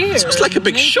next year. So it's like a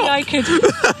big shop. I could.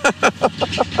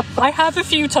 I have a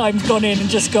few times gone in and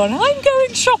just gone, I'm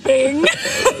going shopping.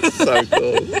 So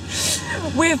cool.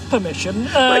 With permission.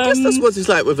 I guess that's what it's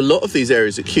like with a lot of these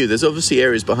areas at Kew. There's obviously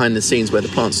areas behind the scenes where the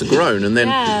plants are grown, and then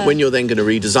when you're then going to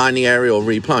redesign the area or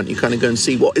replant, you kind of go and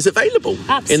see what is available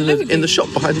in the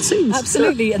shop behind the scenes.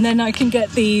 Absolutely. And then I can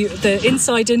get the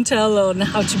inside intel on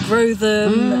how to grow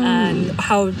them and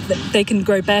how they can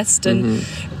grow best, and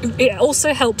it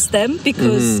also helps them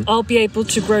because I'll be able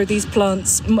to grow these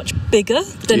plants much bigger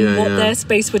than what their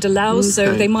space would allow,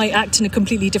 so they might act in a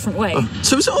completely different way.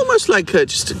 So is it almost like,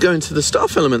 just to go into the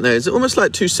staff element there, is it almost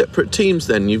like two separate teams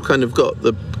then? You've kind of got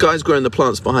the guys growing the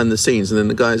plants behind the scenes and then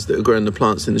the guys that are growing the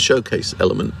plants in the showcase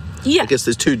element. Yeah. I guess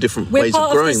there's two different ways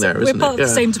of growing there, isn't it? We're part of the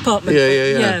same department.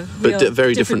 Yeah. But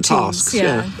very different tasks.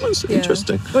 That's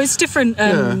interesting. Well, it's different,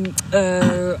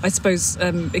 I suppose,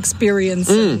 experience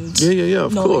and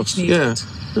of course. Needed.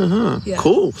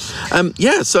 Cool.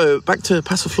 So back to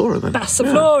passiflora then.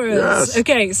 Passifloras. Yes.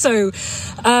 Okay, so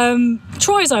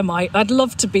try as I might, I'd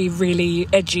love to be really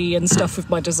edgy and stuff with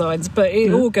my designs, but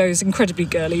it all goes incredibly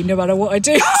girly no matter what I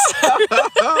do.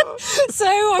 So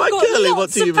I've got girly,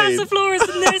 lots of passifloras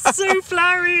and they're so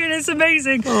flowery and it's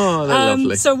amazing. Oh, they're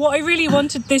lovely. So what I really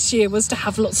wanted this year was to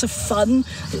have lots of fun.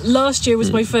 Last year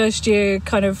was my first year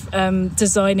kind of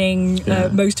designing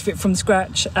most of it from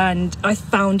scratch, and I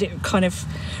found it kind of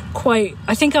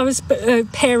I think I was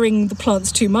pairing the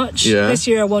plants too much. This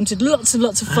year I wanted lots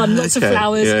of fun, lots of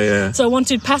flowers. So I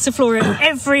wanted passiflora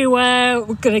everywhere.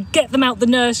 We're going to get them out the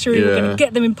nursery, we're going to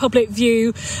get them in public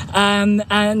view,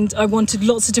 and I wanted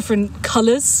lots of different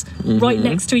colours right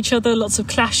next to each other, lots of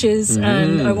clashes,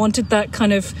 and I wanted that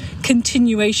kind of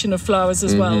continuation of flowers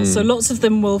as well. So lots of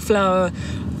them will flower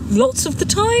lots of the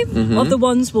time. Other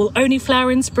ones will only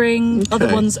flower in spring.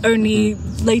 Other ones only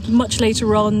much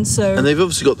later on. So, and they've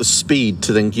obviously got the speed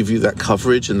to then give you that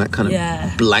coverage and that kind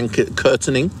of blanket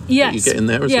curtaining that you get in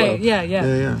there as well.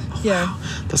 Yeah. Wow,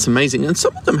 that's amazing. And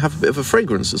some of them have a bit of a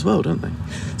fragrance as well, don't they?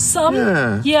 Some,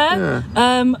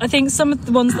 I think some of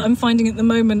the ones that I'm finding at the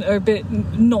moment are a bit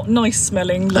not nice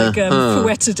smelling, like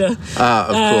Poetida. Of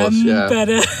course, But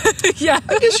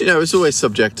I guess it's always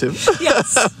subjective.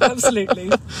 Yes,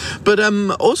 absolutely. But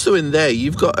also in there,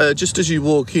 you've got just as you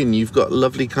walk in, you've got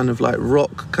lovely kind of like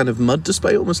rock, kind of mud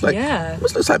display, almost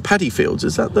looks like paddy fields.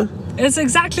 Is that the? It's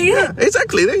exactly it.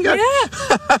 Exactly. There you go. Yeah.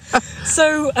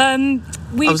 So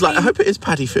I was like, I hope it is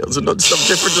paddy fields and not some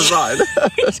different design.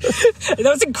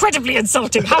 That was incredibly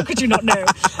insulting. How could you not know?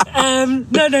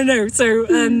 No. So,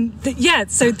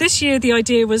 so this year the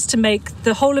idea was to make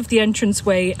the whole of the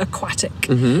entranceway aquatic.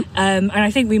 And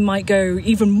I think we might go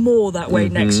even more that way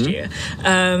next year.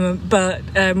 But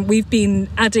we've been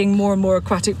adding more and more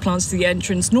aquatic plants to the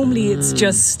entrance. Normally it's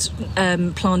just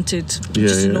planted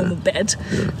just a normal bed.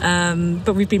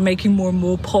 But we've been making more and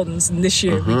more ponds, and this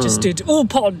year we just did all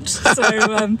ponds.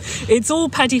 So it's all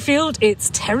paddy field, it's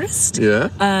terraced.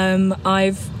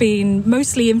 I've been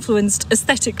mostly influenced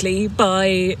aesthetically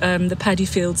by the paddy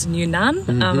fields in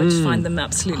Yunnan. I just find them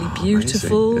absolutely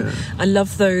beautiful. I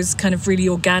love those kind of really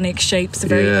organic shapes. They're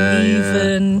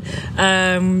very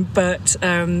uneven. But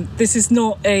this is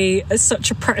not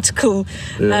such a practical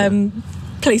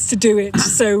place to do it.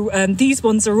 So these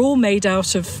ones are all made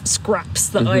out of scraps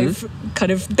that I've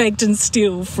kind of begged and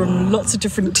steal from lots of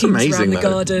different teams around the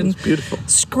garden. It's beautiful.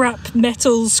 Scrap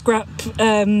metal, scrap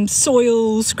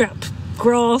soil, scrap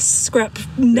grass, scrap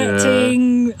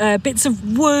netting, bits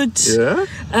of wood,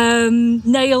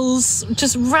 nails,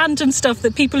 just random stuff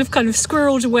that people have kind of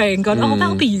squirreled away and gone, oh,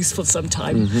 that'll be useful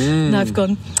sometime. And I've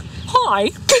gone, hi.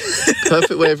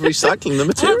 Perfect way of recycling the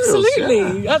materials.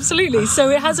 Absolutely. So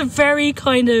it has a very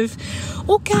kind of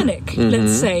organic,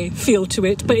 let's say, feel to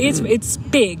it, but it's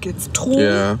big, it's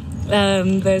tall.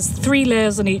 There's 3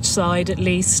 layers on each side at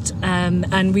least,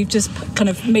 and we've just kind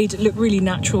of made it look really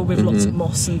natural with lots of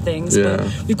moss and things. But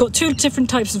we've got 2 different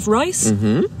types of rice.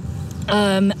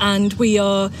 And we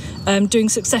are doing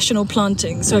successional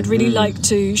planting. So I'd really like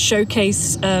to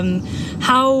showcase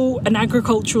how an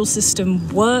agricultural system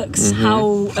works,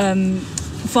 how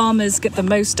farmers get the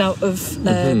most out of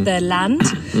their land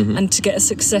and to get a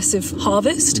successive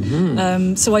harvest.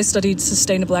 So I studied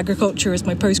sustainable agriculture as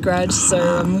my postgrad.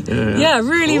 So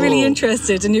really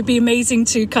interested. And it'd be amazing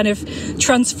to kind of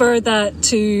transfer that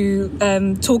to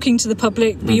talking to the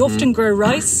public. We often grow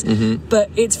rice, but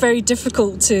it's very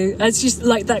difficult to, as you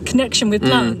like that connection with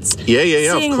plants.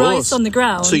 Seeing of course. Rice on the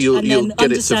ground, so you'll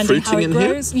get it to fruiting how it in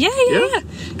grows. here.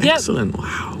 Excellent.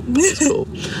 Wow, that's cool.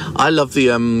 I love the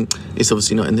it's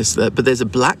obviously not in this there, but there's a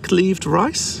black-leaved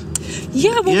rice. We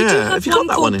do have one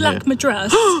called Black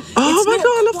Madras. Oh my God,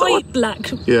 I love that one. Black.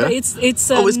 But it's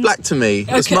it's black to me.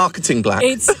 Okay. It's marketing black.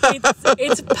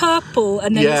 It's purple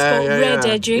and then it's got red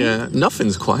edging. Yeah,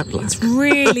 nothing's quite black. It's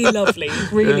really lovely,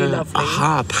 really lovely.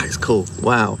 Aha, that's cool.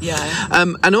 Wow. Yeah.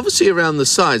 And obviously around the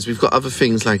sides we've got other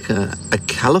things like a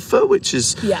califer, which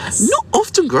is not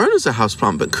often grown as a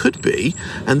houseplant, but could be.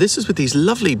 And this is with these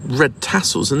lovely red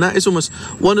tassels, and that is almost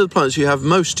one of the plants you have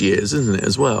most years, isn't it,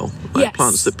 as well? Like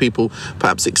plants that people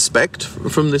perhaps expect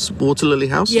from this water lily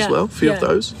house as well. A few of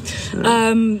those.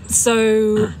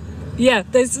 So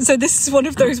this is one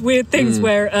of those weird things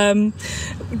where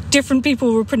different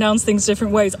people will pronounce things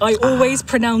different ways. I always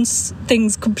pronounce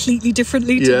things completely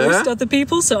differently to most other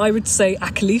people, so I would say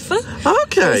Akalifa.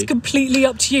 Okay. It's completely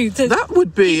up to you. That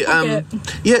would be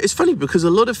it's funny because a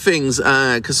lot of things,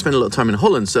 because I spend a lot of time in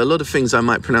Holland, so a lot of things I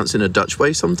might pronounce in a Dutch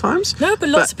way sometimes. No, but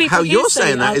lots of people how you're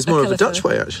saying that is more of a Dutch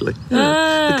way, actually.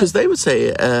 Because they would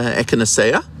say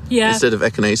echinacea instead of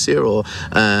echinacea, or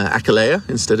Achillea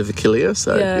instead of Achillea.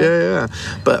 So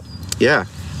but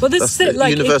well, this that's is the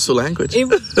universal language.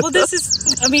 This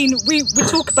is, I mean, we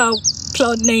talk about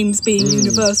plant names being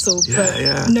universal,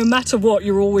 but no matter what,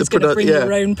 you're always going to bring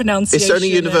your own pronunciation. It's only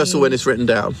universal when it's written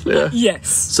down. Yes.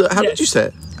 So how did you say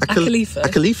it? Akalifa.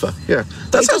 Akalifa,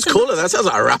 That sounds cooler. That sounds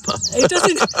like a rapper.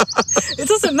 It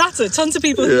doesn't matter. Tons of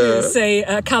people here say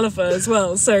califer as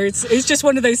well. So it's just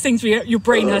one of those things where your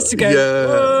brain has to go,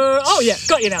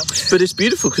 got you now. But it's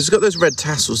beautiful because it's got those red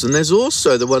tassels, and there's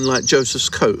also the one like Joseph's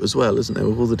coat as well, isn't there,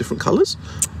 with all the different colours?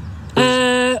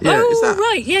 Is that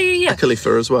right. Yeah.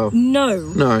 Akalifa as well?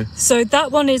 No. So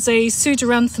that one is a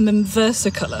Pseudoranthemum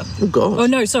versicolor. Oh, God. Oh,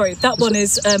 no, sorry. That one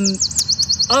is...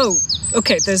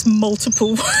 okay, there's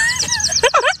multiple...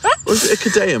 Or is it a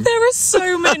cadeum? There are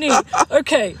so many.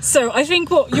 Okay, so I think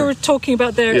what you're talking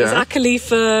about there is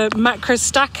Akalifa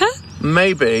macrostaca.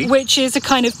 Maybe. Which is a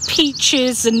kind of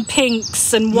peaches and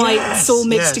pinks and whites all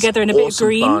mixed together in a bit of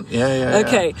green. Plant.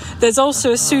 Okay. There's also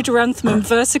a Pseudoranthemum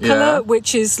versicolor,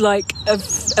 which is like a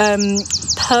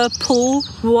purple,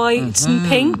 white, and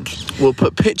pink. We'll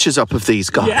put pictures up of these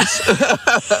guys. Yeah.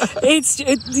 It's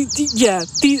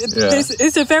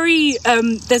a very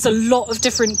there's a lot of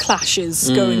different clashes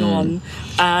going on.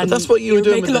 And but that's what you were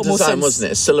doing with the design, wasn't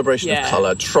it? A celebration of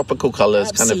colour, tropical colours,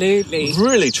 absolutely. Kind of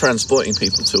really transporting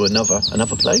people to another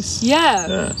place.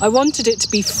 Yeah. I wanted it to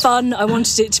be fun. I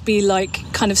wanted it to be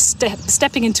like kind of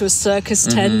stepping into a circus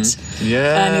tent.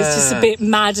 Yeah. And it's just a bit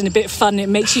mad and a bit fun. It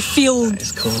makes you feel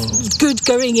good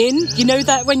going in. You know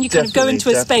that when you kind of go into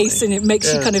a space and it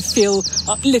makes you kind of feel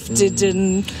uplifted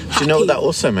and happy. Do you know what that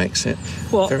also makes it?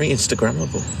 What? Very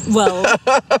Instagrammable. Well...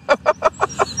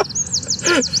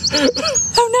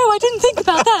 Oh no, I didn't think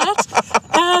about that.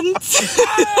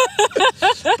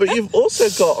 But you've also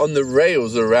got on the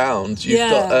rails around, you've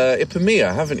got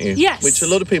Ipomoea, haven't you? Yes. Which a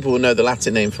lot of people will know the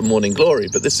Latin name for morning glory,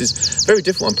 but this is a very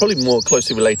different one, probably more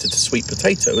closely related to sweet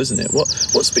potato, isn't it? What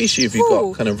species have you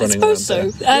got kind of running around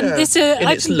there? It's in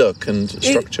its look and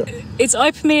structure. It's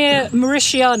Ipomoea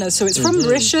mauritiana, so it's from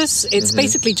Mauritius. It's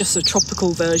basically just a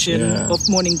tropical version of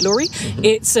morning glory.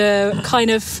 It's a kind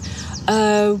of...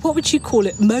 what would you call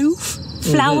it? Mauve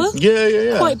flower?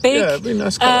 Yeah. Quite big. Yeah, really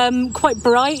nice colour. Quite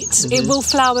bright. It will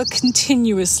flower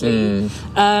continuously.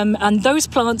 And those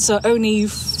plants are only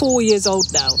 4 years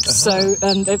old now. So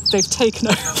they've taken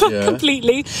over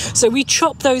completely. So we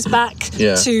chop those back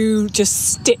to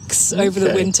just sticks over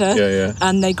the winter.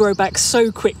 And they grow back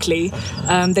so quickly.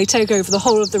 They take over the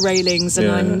whole of the railings.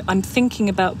 And I'm thinking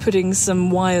about putting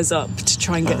some wires up to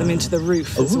try and get them into the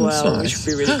roof as well, which would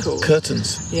be really cool.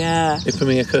 Curtains. Yeah.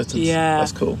 Ipomoea curtains. Yeah.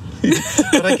 That's cool.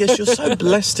 But I guess you're so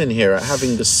blessed in here at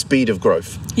having the speed of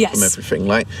growth from everything.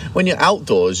 Like when you're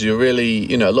outdoors, you're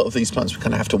really, a lot of these plants, we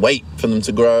kind of have to wait for them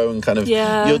to grow and kind of,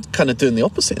 you're kind of doing the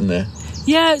opposite in there.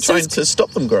 Yeah, trying to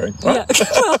stop them growing. Right? Yeah,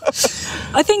 well,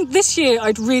 I think this year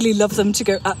I'd really love them to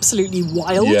go absolutely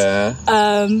wild. Yeah.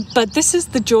 But this is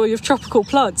the joy of tropical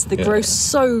plants. They grow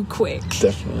so quick.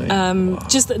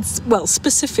 Definitely.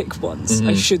 Specific ones,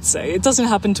 I should say. It doesn't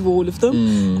happen to all of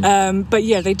them. But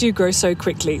yeah, they do grow so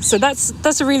quickly. So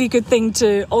that's a really good thing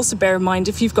to also bear in mind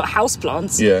if you've got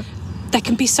houseplants. Yeah. They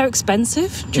can be so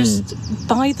expensive. Just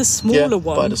buy the smaller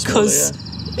one because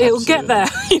it'll get there,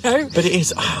 But it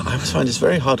is, I always find it's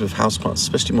very hard with houseplants,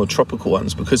 especially more tropical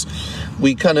ones, because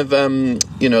we kind of, a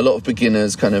lot of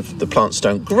beginners kind of, the plants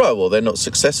don't grow or they're not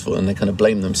successful and they kind of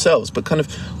blame themselves. But kind of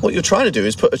what you're trying to do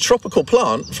is put a tropical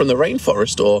plant from the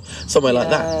rainforest or somewhere like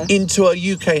that into a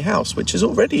UK house, which is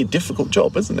already a difficult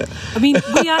job, isn't it? I mean,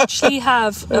 we actually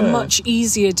have a much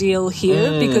easier deal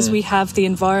here because we have the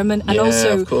environment and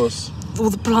also... of course. All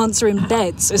the plants are in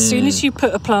beds. As soon as you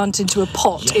put a plant into a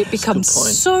pot, it becomes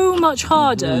so much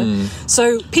harder.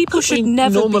 So people should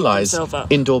never beat themselves up.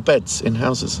 Indoor beds in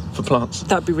houses for plants.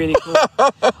 That'd be really cool.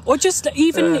 Or just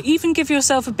even give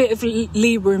yourself a bit of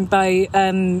leeway by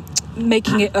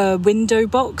making it a window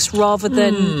box rather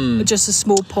than just a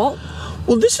small pot.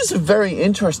 Well, this is a very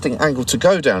interesting angle to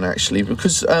go down, actually,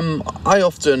 because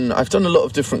I've done a lot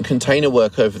of different container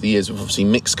work over the years with obviously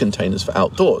mixed containers for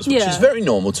outdoors, which is very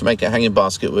normal to make a hanging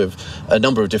basket with a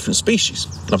number of different species,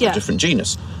 a number of different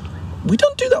genus. We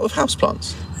don't do that with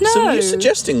houseplants. No. So you're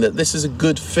suggesting that this is a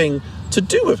good thing to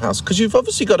do with house, because you've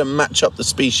obviously got to match up the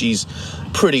species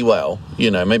pretty well,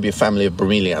 maybe a family of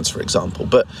bromeliads, for example.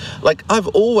 But like, I've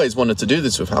always wanted to do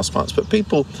this with houseplants, but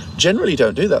people generally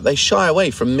don't do that. They shy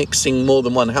away from mixing more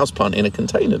than one houseplant in a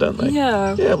container, don't they?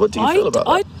 Yeah. What do you feel about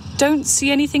that? I don't see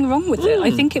anything wrong with it.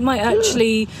 I think it might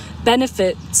actually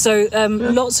benefit. So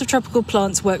lots of tropical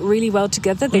plants work really well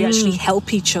together. They actually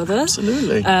help each other.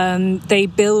 Absolutely. They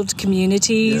build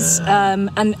communities,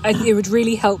 and it would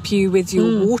really help you with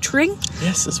your watering.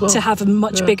 Yes, as well. To have a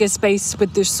much bigger space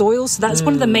with the soil. So that's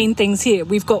one of the main things here.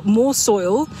 We've got more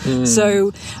soil,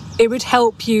 so it would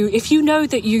help you if you know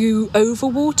that you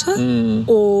overwater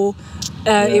or...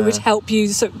 It would help you,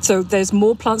 so there's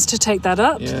more plants to take that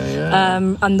up,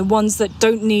 and the ones that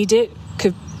don't need it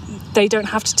they don't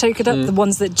have to take it up. The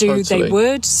ones that do, they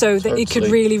would, so that it could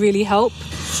really, really help.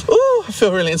 Oh, I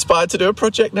feel really inspired to do a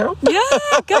project now. Yeah,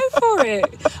 go for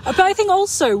it. But I think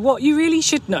also what you really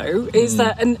should know is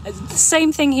that, and the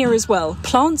same thing here as well,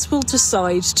 plants will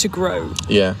decide to grow.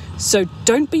 Yeah. So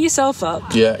don't beat yourself up.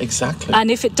 Yeah, exactly. And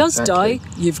if it does die,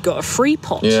 you've got a free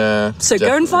pot. Yeah. So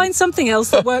go and find something else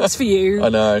that works for you. I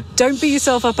know. Don't beat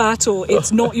yourself up at all.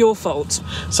 It's not your fault.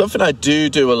 Something I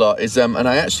do a lot is, and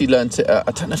I actually learned it, I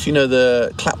don't know if you know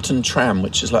the Clapton tram,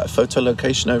 which is like a photo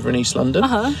location over in East London.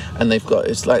 And they've got,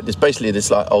 it's basically basically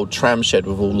this like old tram shed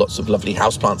with all lots of lovely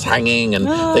houseplants hanging, and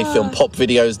they film pop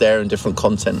videos there and different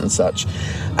content and such.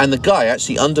 And the guy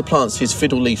actually underplants his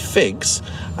fiddle leaf figs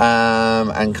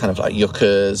and kind of like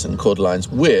yuccas and cordylines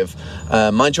with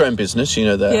Mind Your Own Business, you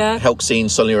know, the Helxine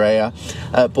Solirea,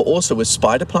 but also with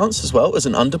spider plants as well as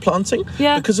an underplanting.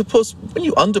 Yeah. Because, of course, when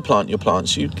you underplant your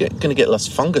plants, you're going to get less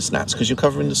fungus gnats because you're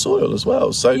covering the soil as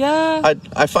well. So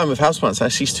I find with houseplants,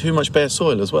 actually too much bare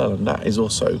soil as well, and that is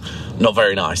also not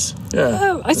very nice. Yeah.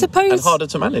 Oh, I suppose. And harder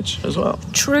to manage as well.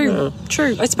 True.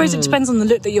 I suppose it depends on the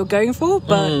look that you're going for,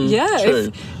 but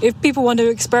if people want to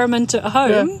experiment at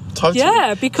home, totally.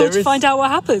 It'd be cool to find out what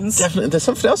happens. Definitely. There's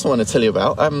something else I want to tell you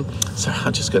about. So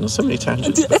I'm just going on so many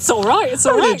tangents. It's all right. I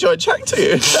really enjoyed chatting to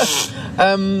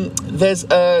you. There's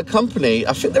a company,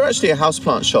 I think they're actually a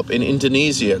houseplant shop in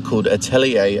Indonesia called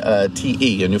Atelier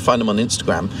TE, and you'll find them on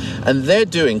Instagram. And they're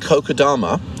doing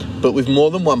kokedama, but with more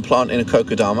than one plant in a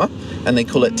kokedama, and they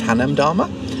call it tanam-dama.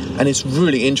 And it's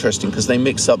really interesting because they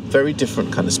mix up very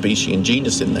different kind of species and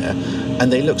genus in there,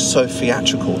 and they look so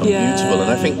theatrical and beautiful. And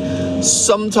I think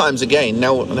sometimes, again,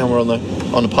 now we're on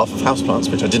the path of houseplants,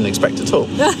 which I didn't expect at all,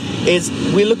 is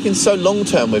we're looking so long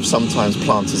term with sometimes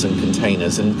planters and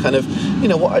containers, and kind of, you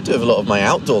know, what I do with a lot of my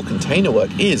outdoor container work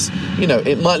is, you know,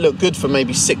 it might look good for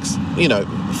maybe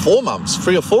 4 months,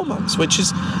 3 or 4 months, which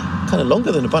is kind of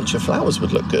longer than a bunch of flowers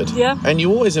would look good. Yeah. And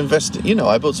you always invest, you know,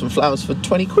 I bought some flowers for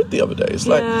 20 quid the other day. It's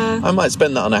like, I might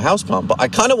spend that on a houseplant, but I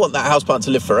kind of want that houseplant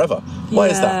to live forever. Why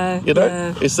is that? You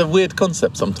know, it's a weird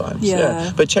concept sometimes.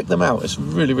 Yeah. But check them out. It's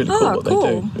really, really cool what they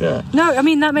do. Yeah. No, I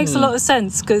mean, that makes a lot of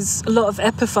sense, because a lot of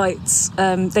epiphytes,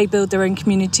 they build their own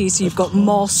communities. So you've got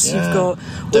moss, you've got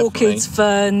orchids,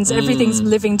 ferns, everything's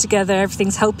living together,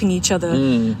 everything's helping each other.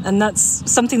 And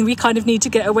that's something we kind of need to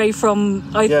get away from.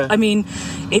 I mean,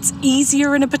 it's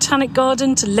easier in a botanic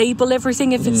garden to label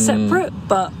everything if it's separate,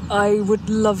 but I would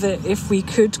love it if we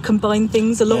could combine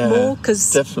things a lot more,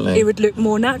 because it would look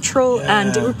more natural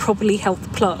and it would probably help the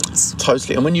plants.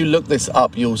 Totally. And when you look this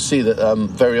up, you'll see that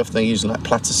very often they're using like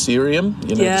Platycerium,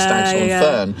 you know, the stagthorn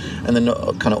fern, and then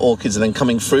kind of orchids are then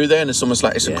coming through there, and it's almost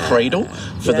like it's a cradle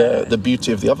for the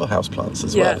beauty of the other houseplants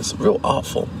as well. It's a real art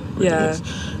form. Really is.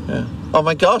 Yeah. Oh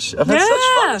my gosh, I've had such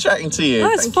fun chatting to you.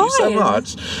 Thank you so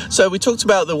much. So we talked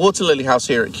about the Waterlily house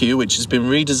here at Kew, which has been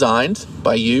redesigned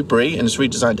by you, Brie, and it's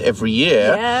redesigned every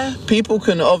year. Yeah. People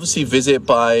can obviously visit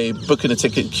by booking a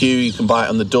ticket at Kew. You can buy it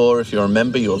on the door if you're a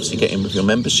member. You obviously get in with your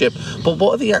membership. But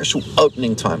what are the actual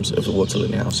opening times of the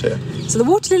Waterlily house here? So the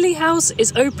Waterlily house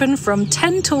is open from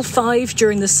 10 till 5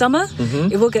 during the summer.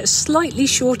 It will get slightly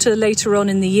shorter later on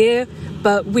in the year,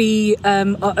 but we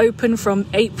are open from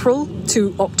April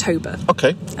to October.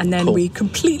 Okay. And then we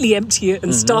completely empty it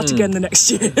and start again the next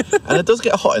year. And it does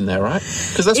get hot in there, right?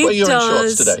 Because that's why you're in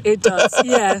shorts today. It does,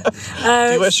 yeah.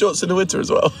 Do you wear shorts in the winter as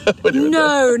well?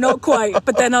 No, not quite.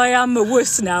 But then I am a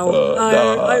wuss now.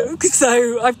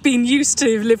 So I've been used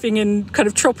to living in kind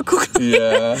of tropical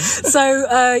climate.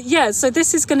 So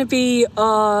this is going to be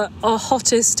our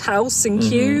hottest house in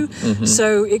Kew.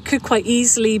 So it could quite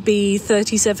easily be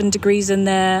 37 degrees in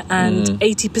there and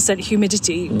 80%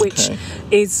 humidity, which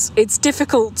it's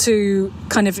difficult to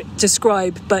kind of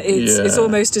describe, but it's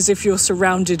almost as if you're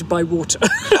surrounded by water.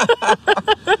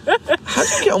 How do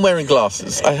you get on wearing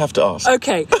glasses? I have to ask.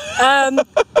 Okay.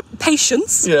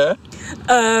 Patience. Yeah.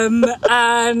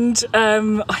 I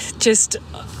just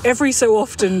every so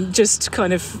often just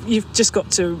kind of you've just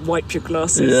got to wipe your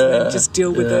glasses and just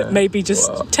deal with it. Maybe just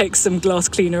take some glass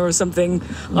cleaner or something.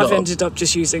 I've ended up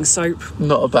just using soap.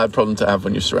 Not a bad problem to have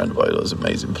when you're surrounded by all those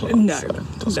amazing plants. No,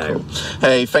 that's cool.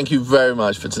 Hey, thank you very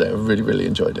much for today. I really, really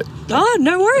enjoyed it.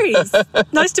 No worries.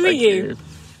 Nice to meet you.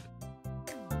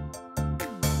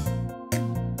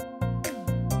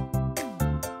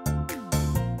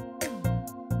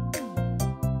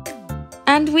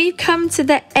 And we've come to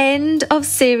the end of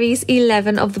Series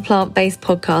 11 of the Plant-Based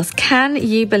Podcast. Can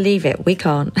you believe it? We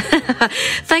can't.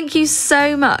 Thank you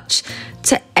so much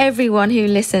to everyone who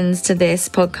listens to this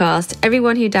podcast,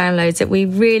 everyone who downloads it. We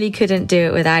really couldn't do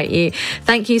it without you.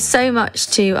 Thank you so much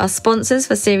to our sponsors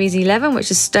for Series 11,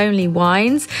 which is Stoneleigh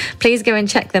Wines. Please go and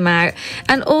check them out.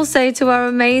 And also to our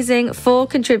amazing 4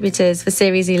 contributors for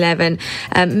Series 11,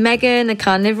 Megan, a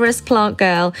carnivorous plant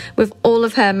girl, with all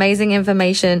of her amazing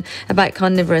information about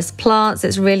carnivorous plants.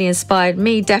 It's really inspired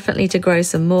me definitely to grow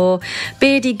some more.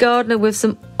 Beardy Gardener with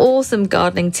some awesome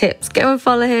gardening tips. Go and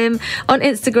follow him on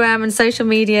Instagram and social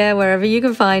media, wherever you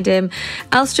can find him.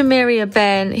 Alstroemeria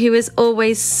Ben, who is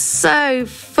always so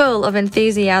full of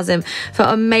enthusiasm for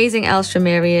amazing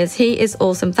alstroemerias. He is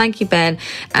awesome. Thank you, Ben.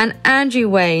 And Andrew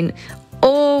Wayne,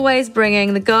 always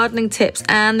bringing the gardening tips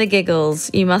and the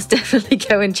giggles. You must definitely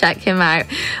go and check him out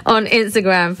on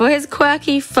Instagram for his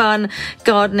quirky, fun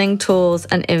gardening tours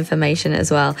and information as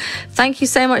well. Thank you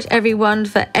so much, everyone,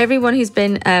 for everyone who's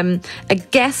been a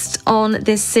guest on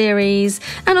this series.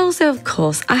 And also, of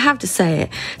course, I have to say it,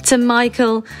 to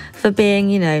Michael for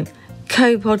being,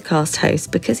 co-podcast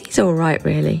host, because he's all right,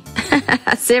 really.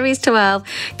 Series 12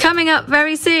 coming up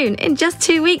very soon, in just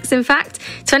 2 weeks, in fact.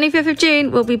 25th of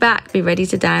June, we'll be back. Be ready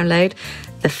to download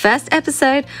the first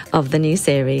episode of the new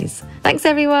series. Thanks,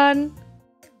 everyone.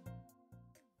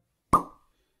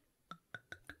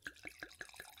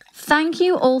 Thank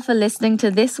you all for listening to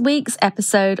this week's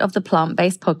episode of the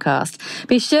Plant-Based Podcast.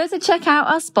 Be sure to check out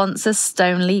our sponsor,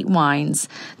 Stoneleigh Wines.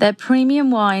 Their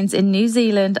premium wines in New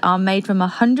Zealand are made from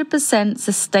 100%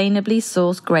 sustainably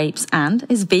sourced grapes and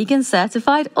is vegan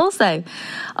certified also.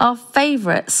 Our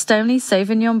favourite Stoneleigh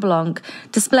Sauvignon Blanc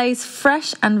displays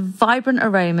fresh and vibrant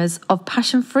aromas of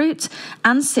passion fruit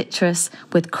and citrus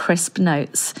with crisp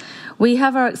notes. We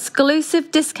have our exclusive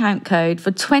discount code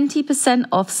for 20%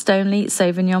 off Stoneleigh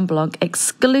Sauvignon Blanc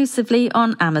exclusively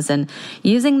on Amazon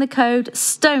using the code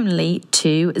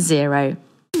STONELEIGH20.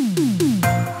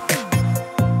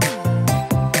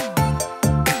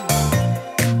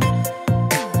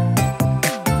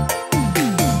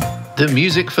 The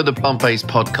music for the Plant-Based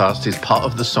Podcast is part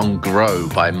of the song Grow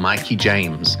by Mikey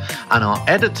James, and our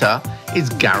editor is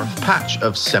Gareth Patch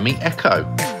of Semi Echo.